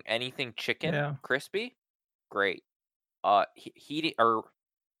 Reheating anything chicken, Yeah, crispy, great. Heating or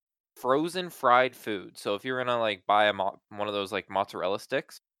frozen fried food. So if you're gonna like buy one of those like mozzarella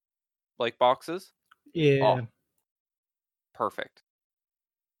sticks, like boxes, oh, yeah, perfect.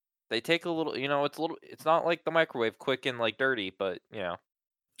 They take a little, it's not like the microwave quick and like dirty, but yeah.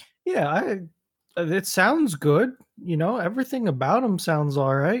 It sounds good. Everything about them sounds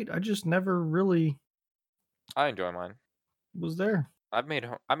all right. I just never really I enjoy mine. was there. I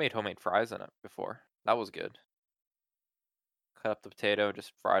made homemade fries in it before. That was good. Cut up the potato,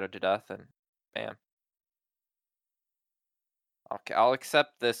 just fried it to death, and bam. Okay, I'll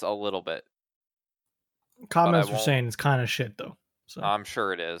accept this a little bit, but I Comments were won't. saying it's kind of shit though. So I'm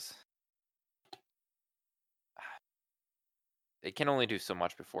sure it is. It can only do so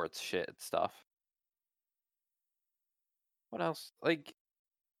much before it's shit stuff. What else? Like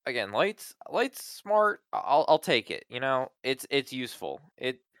again, lights smart. I'll take it. It's useful.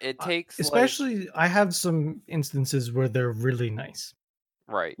 It takes especially, I have some instances where they're really nice.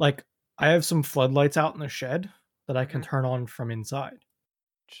 right. Like I have some floodlights out in the shed that I can Mhm. turn on from inside,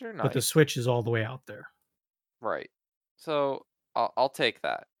 Sure, but the nice. switch is all the way out there. Right. So I'll take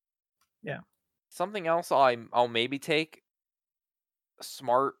that. Yeah, Something else I'll maybe take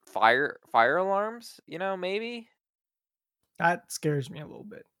smart fire alarms. Maybe. that scares me a little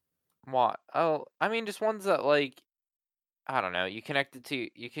bit. What? Oh, I mean, just ones that I don't know. You can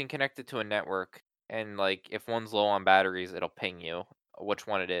connect it to a network, and like if one's low on batteries, it'll ping you which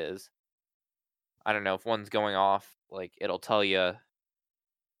one it is. I don't know if one's going off, like it'll tell you,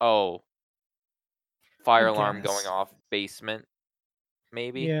 oh, I fire alarm going guess. off basement.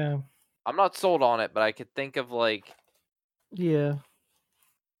 Maybe Yeah, I'm not sold on it, but I could think of like yeah.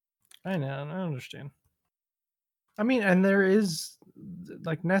 I know. I understand. I mean, and there is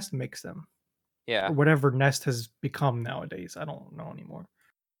like Nest makes them, yeah. or whatever Nest has become nowadays. I don't know anymore.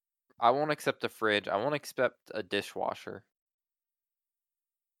 I won't accept a fridge. I won't accept a dishwasher.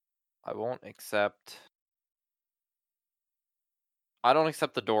 I won't accept. I don't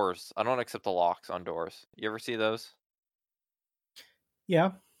accept the doors. I don't accept the locks on doors. You ever see those?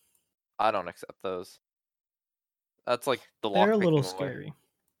 Yeah, I don't accept those. That's like the they're lock a little picking away. scary.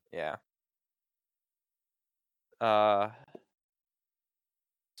 Yeah. Uh,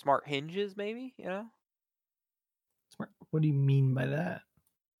 Smart hinges, maybe. What do you mean by that?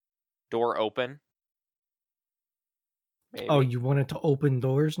 Door open, Oh, maybe. you want it to open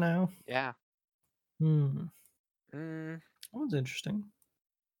doors now? Yeah. Hmm. Mm, That one's interesting.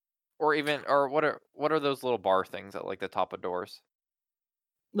 or what are those little bar things at like the top of doors?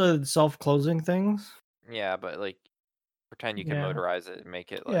 The self-closing things? Yeah, but like pretend you can Yeah. motorize it and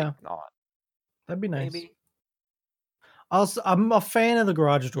make it like Yeah. not. That'd be nice. Maybe. I'm a fan of the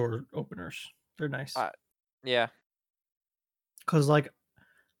garage door openers. They're nice. Uh, yeah. 'Cause, like,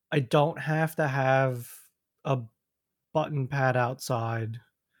 I don't have to have a button pad outside,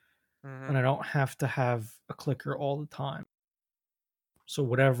 Mhm. and I don't have to have a clicker all the time. So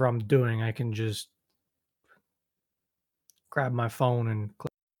whatever I'm doing, I can just grab my phone and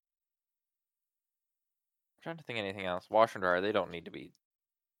click. Trying to think of anything else. Washer and dryer, they don't need to be.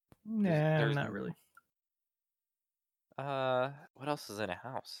 Nah, There's not really. what else is in a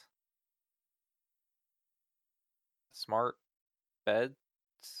house? Smart beds?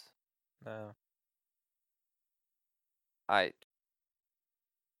 No. I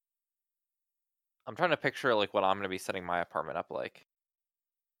I'm trying to picture like what I'm gonna be setting my apartment up like.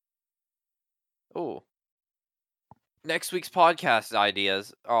 Oh, next week's podcast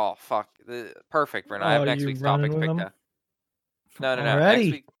ideas. Oh fuck, perfect, Brent. I have Oh, next you week's running topics with picked them out. No, no, no.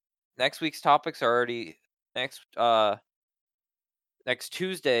 already? Next week's topics are already next. Next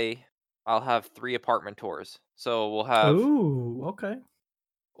Tuesday, I'll have 3 apartment tours. So Ooh, okay.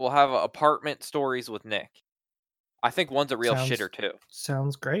 we'll have apartment stories with Nick. I think one's a real Sounds shitter too.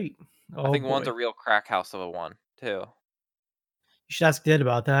 sounds great. I Oh think one's boy. a real crack house of a one too. You should ask Did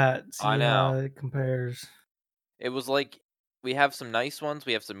about that. I See how know. it compares. It was like we have some nice ones,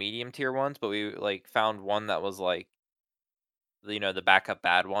 we have some medium tier ones, but we like found one that was like the backup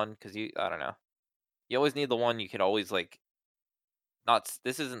bad one because I don't know. You always need the one you could always like not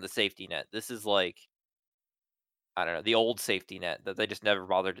this isn't the safety net. This is like I don't know, the old safety net that they just never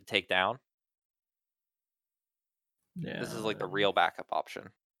bothered to take down. This is like Yeah, the real backup option.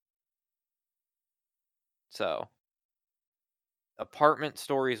 So, apartment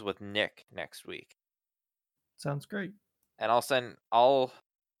stories with Nick next week. sounds great. And I'll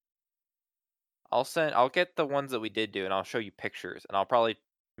get the ones that we did do and I'll show you pictures and I'll probably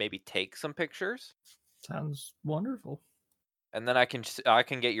maybe take some pictures Sounds wonderful. and then I can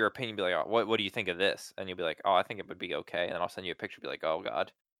get your opinion be like, "Oh, what do you think of this?" And you'll be like, "Oh, I think it would be okay." And then I'll send you a picture be like, "Oh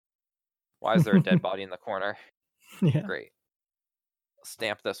god, why is there a dead body in the corner?" Yeah. Great.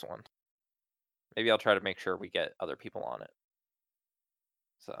 Stamp this one. Maybe I'll try to make sure we get other people on it.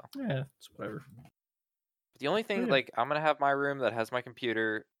 So, Yeah, it's whatever. the only But thing yeah, like I'm going to have my room that has my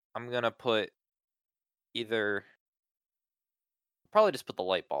computer. I'm going to put either probably just put the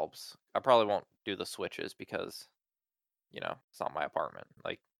light bulbs. I probably won't do the switches because, it's not my apartment.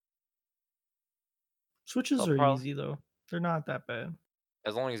 Like, so switches are probably easy though. They're not that bad.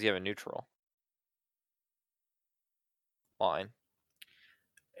 as long as you have a neutral line.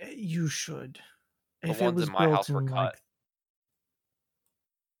 You should. The If it ones in was my built house were in cut. like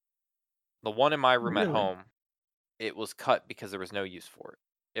The one in my room at really. home, it was cut because there was no use for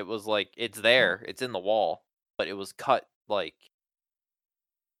it. It was like it's Oh, there, it's in the wall, but it was cut like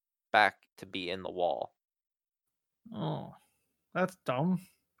back to be in the wall oh, that's dumb.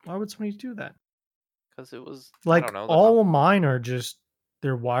 Why would somebody do that? because it was I Like don't know the house. all mine are just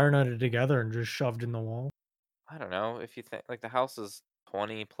they're wire nutted together and just shoved in the wall. I don't know if you think like the house is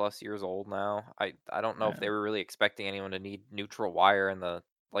 20 plus years old now. I don't know if Yeah. they were really expecting anyone to need neutral wire in the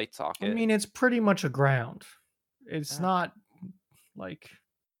light I socket. mean, it's pretty much a ground. It's Uh, not like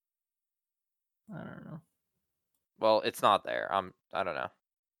I don't know. well, it's not there. I don't know.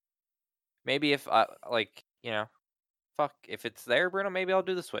 Maybe if I like, fuck, if it's there, Bruno, maybe I'll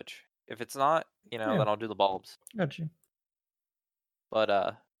do the switch. If it's not, Yeah, then I'll do the bulbs. got you.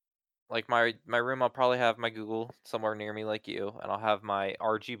 But like my room, I'll probably have my Google somewhere near me, like you, and I'll have my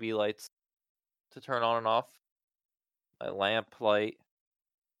RGB lights to turn on and off, my lamp light,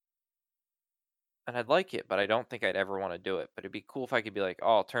 and I'd like it, but I don't think I'd ever want to do it. But it'd be cool if I could be like,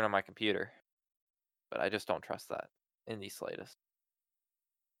 oh, I'll turn on my computer, but I just don't trust that in the slightest.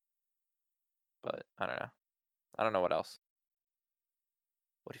 But I don't know. I don't know what else.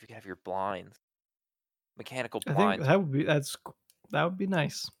 What if you could have your blinds, mechanical I think blinds? that would be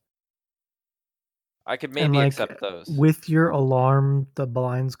nice. I could And maybe like accept those. with your alarm, the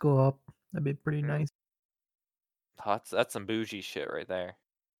blinds go up. That'd be pretty Hmm? nice. Oh, that's some bougie shit right there.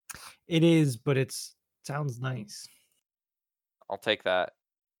 It is, but it's sounds nice. I'll take that.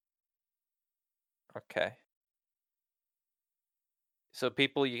 Okay. So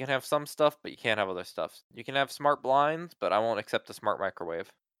people, you can have some stuff, but you can't have other stuff. You can have smart blinds, but I won't accept a smart microwave.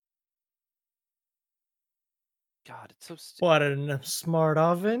 God, it's so What, a smart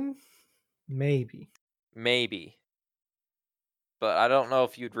oven? Maybe. maybe. but I don't know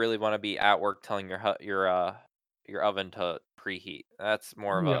if you'd really want to be at work telling your oven to preheat. That's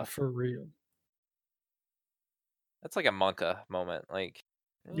more of Yeah, a for real. that's like a Monka moment. Like,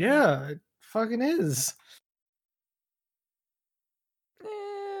 eh, Yeah, it fucking is.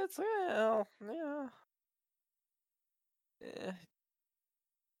 it's well, yeah. Eh.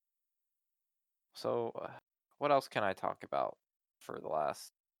 So, what else can I talk about for the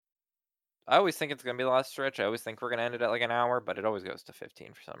last? I always think it's gonna be the last stretch. I always think we're gonna end it at like an hour, but it always goes to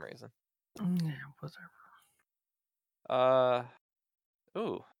 15 for some reason. Yeah, whatever. Uh,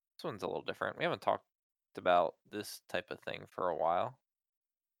 ooh, this one's a little different. We haven't talked about this type of thing for a while.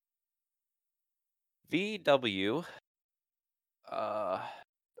 VW, uh,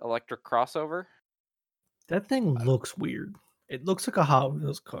 electric crossover. That thing Uh, looks weird. It looks like a Hot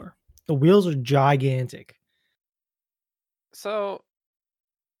Wheels car. The wheels are gigantic. So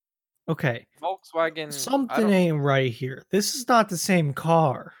Okay, Volkswagen, something ain't right here. This is not the same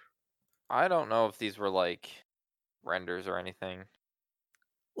car. I don't know if these were like renders or anything.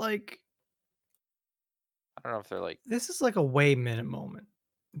 Like, I don't know if they're like, this is like a wait minute moment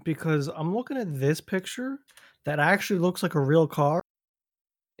because I'm looking at this picture that actually looks like a real car,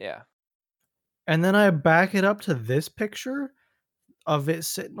 yeah. and then I back it up to this picture of it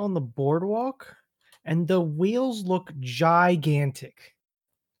sitting on the boardwalk, and the wheels look gigantic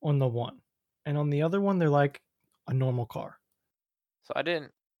on the one, and on the other one, they're like a normal car. So I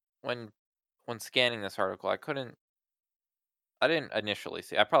didn't when scanning this article, I didn't initially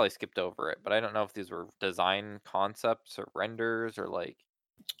see. I probably skipped over it, but I don't know if these were design concepts or renders or like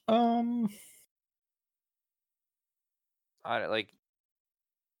Um, I like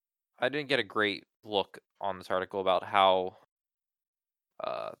I didn't get a great look on this article about how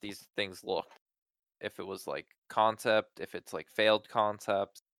these things look. If it was like concept, if it's like failed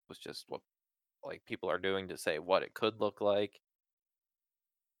concepts, it was just what like people are doing to say what it could look like.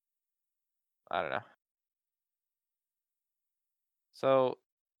 I don't know. So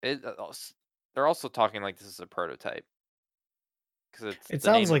they're also talking like this is a prototype because it's it the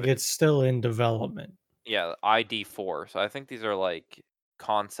sounds name of like it. it's still in development. Yeah, ID4. So I think these are like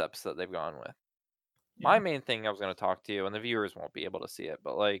concepts that they've gone with. My Yeah, main thing I was going to talk to you, and the viewers won't be able to see it,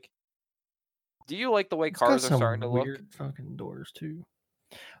 but like, do you like the way it's got cars are starting to some look? weird fucking doors too.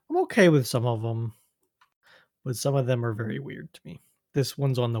 I'm okay with some of them, but some of them are very weird to me. This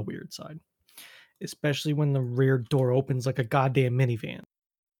one's on the weird side, especially when the rear door opens like a goddamn minivan.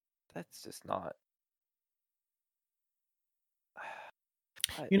 That's just not.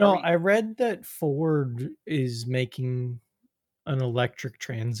 You Are know, we? I read that Ford is making an electric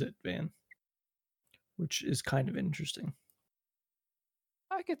transit van, which is kind of interesting.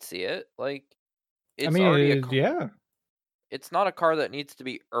 I could see it. Like, I it's already a. mean, yeah. It's not a car that needs to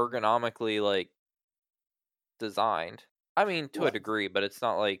be ergonomically like designed. I mean, to a Well, degree, but it's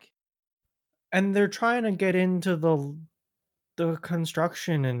not like and they're trying to get into the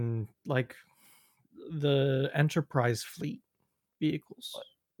construction and like the enterprise fleet vehicles,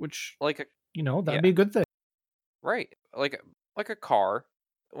 which like a that'd yeah, be a good thing. right. Like a car.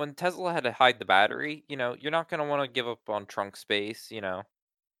 When Tesla had to hide the battery, you're not gonna want to give up on trunk space. You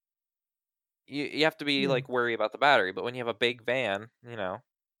have to be Yeah. like worry about the battery. But when you have a big van,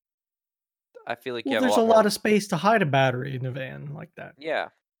 I feel like you Well, have a there's a lot lot more. of space to hide a battery in a van like that. Yeah.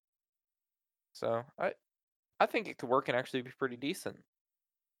 So I think it could work and actually be pretty decent.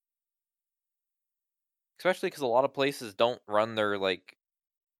 Especially because a lot of places don't run their like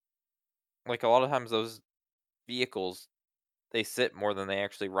a lot of times those vehicles they sit more than they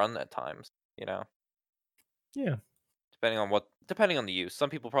actually run at times. You know, Yeah. depending on the use. Some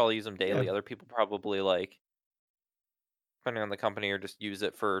people probably use them Yeah. daily. Other people probably like depending on the company or just use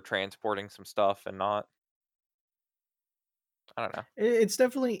it for transporting some stuff and not. I don't know. It's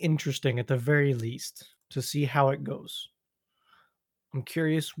definitely interesting at the very least to see how it goes. I'm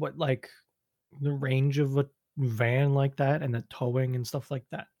curious what like the range of a van like that and the towing and stuff like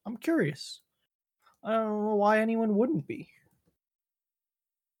that. I'm curious. I don't know why anyone wouldn't be.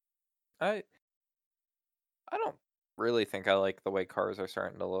 I I don't really think I like the way cars are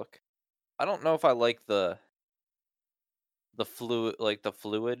starting to look. I don't know if I like the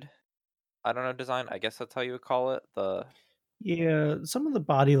fluid. I don't know design. I guess that's how you would call it. Yeah, some of the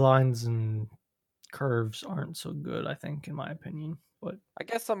body lines and curves aren't so good, I think, in my opinion. But I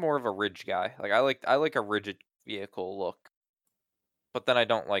guess I'm more of a ridge guy. Like I like a rigid vehicle look, but then I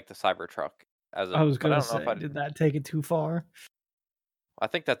don't like the Cybertruck as I a. was But I gonna don't know if say, I. did that take it too far? I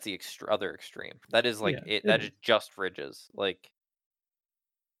think that's the other extreme. That is like Yeah, it. it That is. is just ridges. Like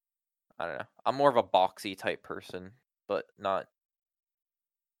I don't know. I'm more of a boxy type person, but not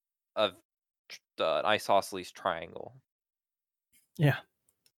of an isosceles triangle. Yeah.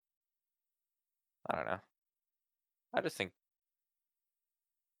 I don't know. I just think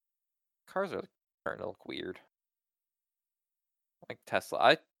cars are starting to look weird. Like Tesla.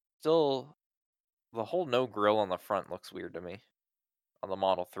 I still the whole no grill on the front looks weird to me on the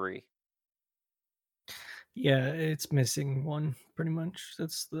Model 3. Yeah, it's missing one pretty much.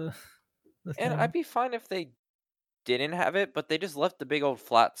 That's the And I'd thing. be fine if they didn't have it, but they just left the big old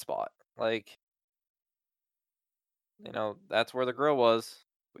flat spot. Like, that's where the grill was.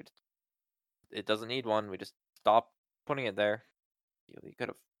 We just, it doesn't need one. We just stopped putting it there. You could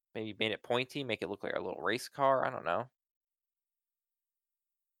have maybe made it pointy, make it look like a little race car. I don't know.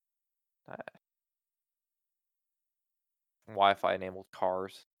 Wi-Fi enabled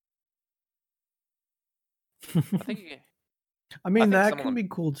cars. I think you, I I mean, think that some of can them. be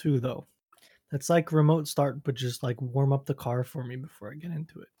cool too, though. That's like remote start, but just like warm up the car for me before I get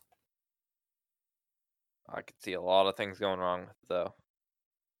into it. I could see a lot of things going wrong with it, though.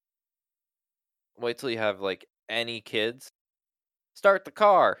 Wait till you have like any kids. Start the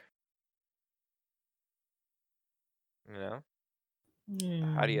car. You know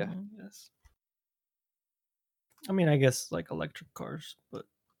how do you? Yeah, yes. I mean, I guess like electric cars, but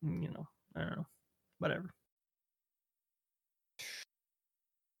I don't know. Whatever.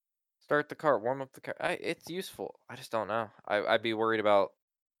 Start the car, warm up the car. It's useful. I just don't know. I'd be worried about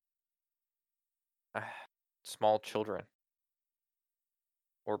uh, small children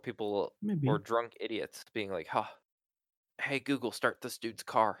or people or Maybe. drunk idiots being like, "Huh, hey Google, start this dude's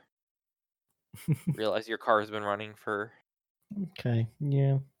car." Realize your car has been running for. Okay.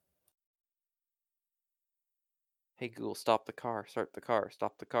 Yeah. Hey Google, stop the car, start the car,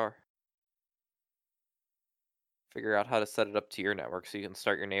 stop the car. Figure out how to set it up to your network so you can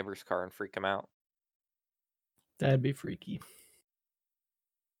start your neighbor's car and freak them out. That'd be freaky.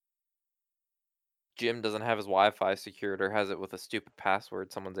 Jim doesn't have his Wi-Fi secured or has it with a stupid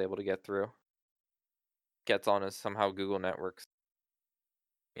password someone's able to get through. Gets on his somehow Google networks,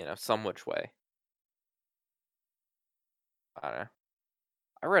 some which way. I don't know.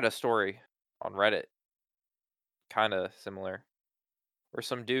 I read a story on Reddit, kind of similar, where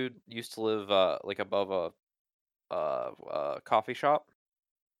some dude used to live like above a coffee shop,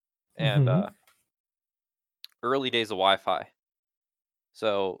 and Hmm. early days of Wi-Fi.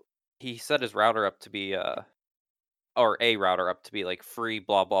 So he set his router up to be or a router up to be like free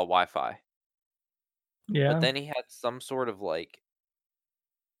blah blah Wi-Fi. But Yeah. then he had some sort of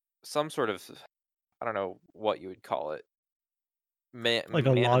I don't know what you would call it, Like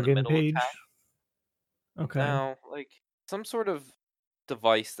a man in the login middle attack. page. Okay. No, like some sort of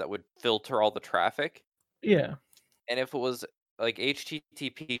device that would filter all the traffic. Yeah. And if it was like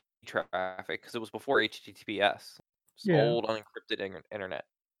HTTP traffic, because it was before HTTPS, it's Yeah. old unencrypted internet.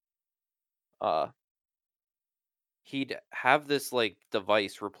 Uh, he'd have this like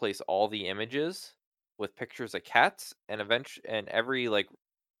device replace all the images with pictures of cats, and every like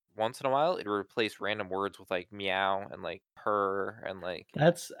once in a while, it would replace random words with like meow and like purr and like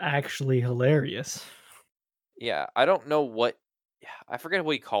That's actually hilarious. yeah. I don't know what I forget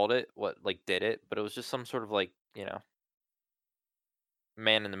what he called it, what like did it, but it was just some sort of like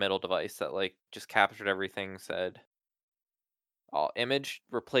man in the middle device that like just captured everything, said oh, image,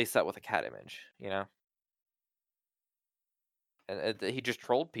 replace that with a cat image. And he just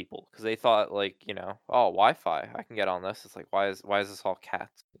trolled people because they thought like, oh, Wi-Fi, I can get on this. It's like why is this all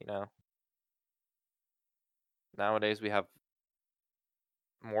cats? Nowadays we have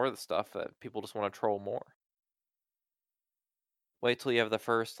more of the stuff that people just want to troll more. Wait till you have the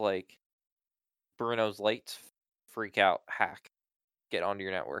first like Bruno's lights freak out hack get onto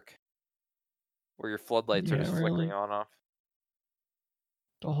your network where your floodlights are Yeah, just flickering really. on and off.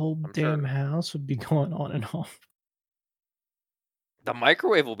 The whole I'm damn sure house would be going on and off. the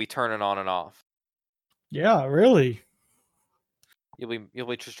microwave will be turning on and off. Yeah, really. You'll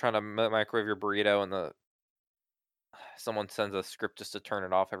be just trying to microwave your burrito and the someone sends a script just to turn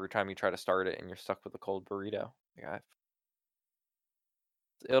it off every time you try to start it and you're stuck with a cold burrito. Yeah,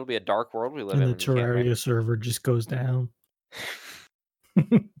 it'll be a dark world we live And in the when you can't make. Terraria server just goes down.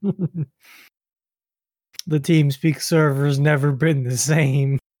 The TeamSpeak server's never been the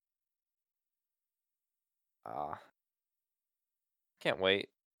same. Ah, can't wait.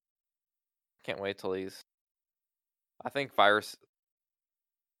 Can't wait till these. I think virus.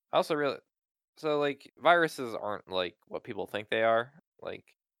 I also really so like viruses aren't like what people think they are. Like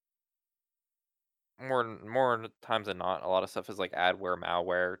more times than not, a lot of stuff is like adware,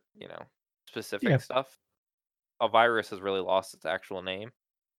 malware, Yeah. specific stuff. A virus has really lost its actual name.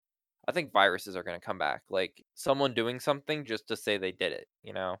 I think viruses are going to come back. Like someone doing something just to say they did it.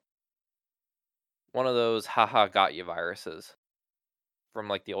 One of those haha got you viruses. from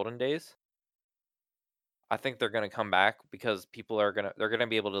like the olden days. I think they're gonna come back because they're gonna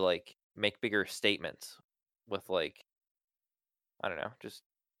be able to like make bigger statements with like I don't know, just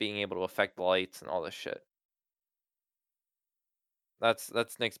being able to affect the lights and all this shit.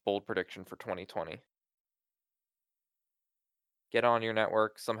 That's Nick's bold prediction for 2020. Get on your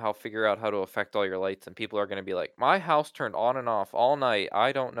network, somehow figure out how to affect all your lights, and people are gonna be like, "My house turned on and off all night.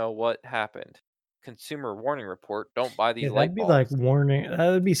 I don't know what happened. Consumer warning report, don't buy Yeah, these that'd light be like bulbs." warning. That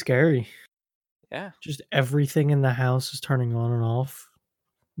would be scary. Yeah, Just everything in the house is turning on and off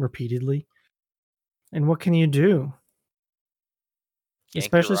repeatedly. And what can you do? yank your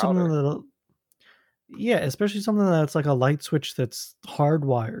Especially something router. that, yeah, especially something that's like a light switch that's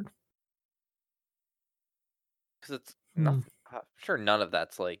hardwired. 'Cause it's Hmm. nothing. I'm sure none of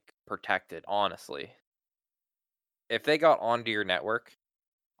that's like protected, honestly. If they got onto your network,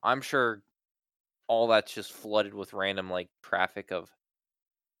 I'm sure all that's just flooded with random like traffic of,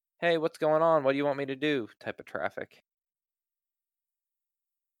 "Hey, what's going on? What do you want me to do?" type of traffic.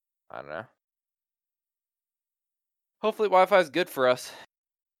 I don't know. Hopefully Wi-Fi is good for us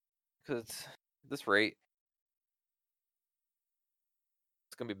because at this rate,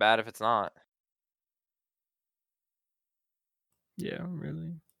 it's gonna be bad if it's not. Yeah,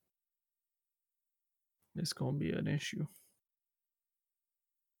 really. It's gonna be an issue.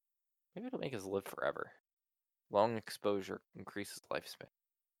 Maybe it'll make us live forever. Long exposure increases lifespan.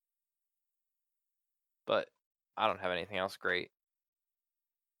 But I don't have anything else great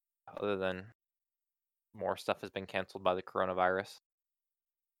other than more stuff has been canceled by the coronavirus.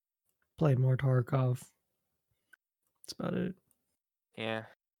 Play more Tarkov. That's about it. Yeah,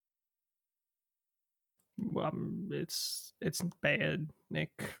 It's bad,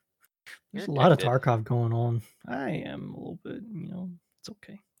 Nick. you're There's a lot of addicted. Tarkov going on. I am a little bit, it's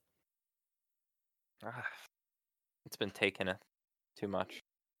okay. Ah, it's been taking too much.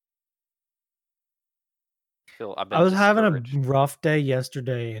 I've I been was having a discouraged. rough day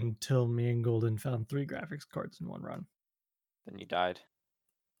yesterday until me and Golden found 3 graphics cards in one run. Then you died.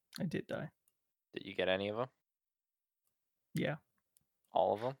 I did die. Did you get any of them? Yeah.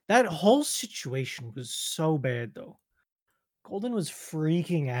 All of them? That whole situation was so bad though. Golden was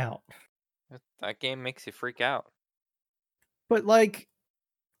freaking out. That game makes you freak out. But like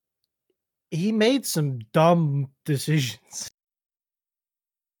he made some dumb decisions. What?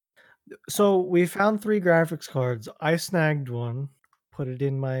 So we found 3 graphics cards. I snagged one, put it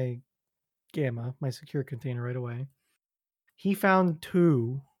in my Gamma, my secure container right away. He found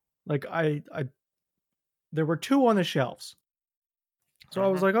 2. Like I there were 2 on the shelves. So I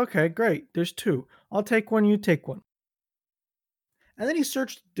was Mm-hmm. like, okay, great. There's 2. I'll take one, you take one. And then he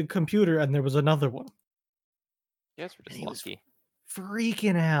searched the computer and there was another one. You guys were And just he was lucky.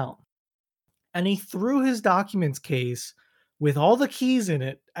 freaking out. And he threw his documents case with all the keys in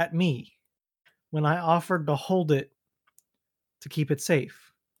it at me when I offered to hold it to keep it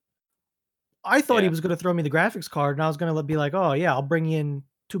safe. I thought he Yeah. was going to throw me the graphics card and I was going to be like, oh, yeah, I'll bring in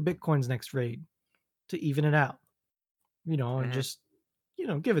 2 Bitcoins next raid to even it out, and Mm-hmm. just,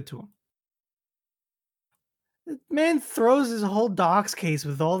 give it to him. The man throws his whole docs case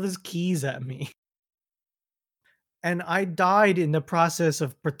with all his keys at me. And I died in the process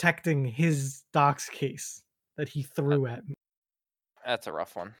of protecting his docs case that he threw at me. That's a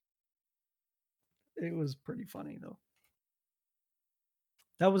rough one. It was pretty funny though.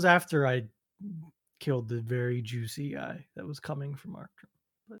 That was after I killed the very juicy guy that was coming from Arctron.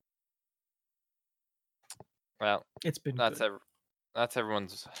 But Well, it's been that's good. that's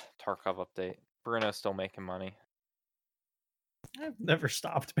everyone's Tarkov update. Bruno's still making money. I've never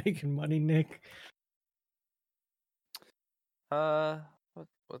stopped making money, Nick.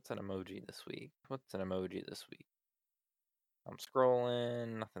 What's an emoji this week? What's an emoji this week? I'm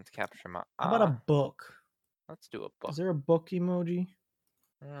scrolling. Nothing's capturing my How about a eye. book? Let's do a Is book. there a book emoji?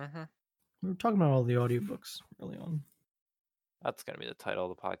 Mm-hmm. We were talking about all the audiobooks early on. That's gonna be the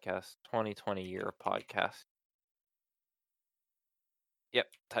title of the podcast. 2020 year of podcast. Yep,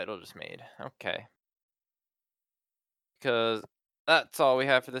 title just made. Okay. Because that's all we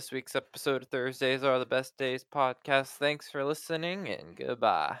have for this week's episode of Thursdays Are the Best Days podcast. Thanks for listening and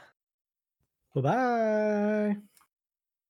goodbye. Bye bye.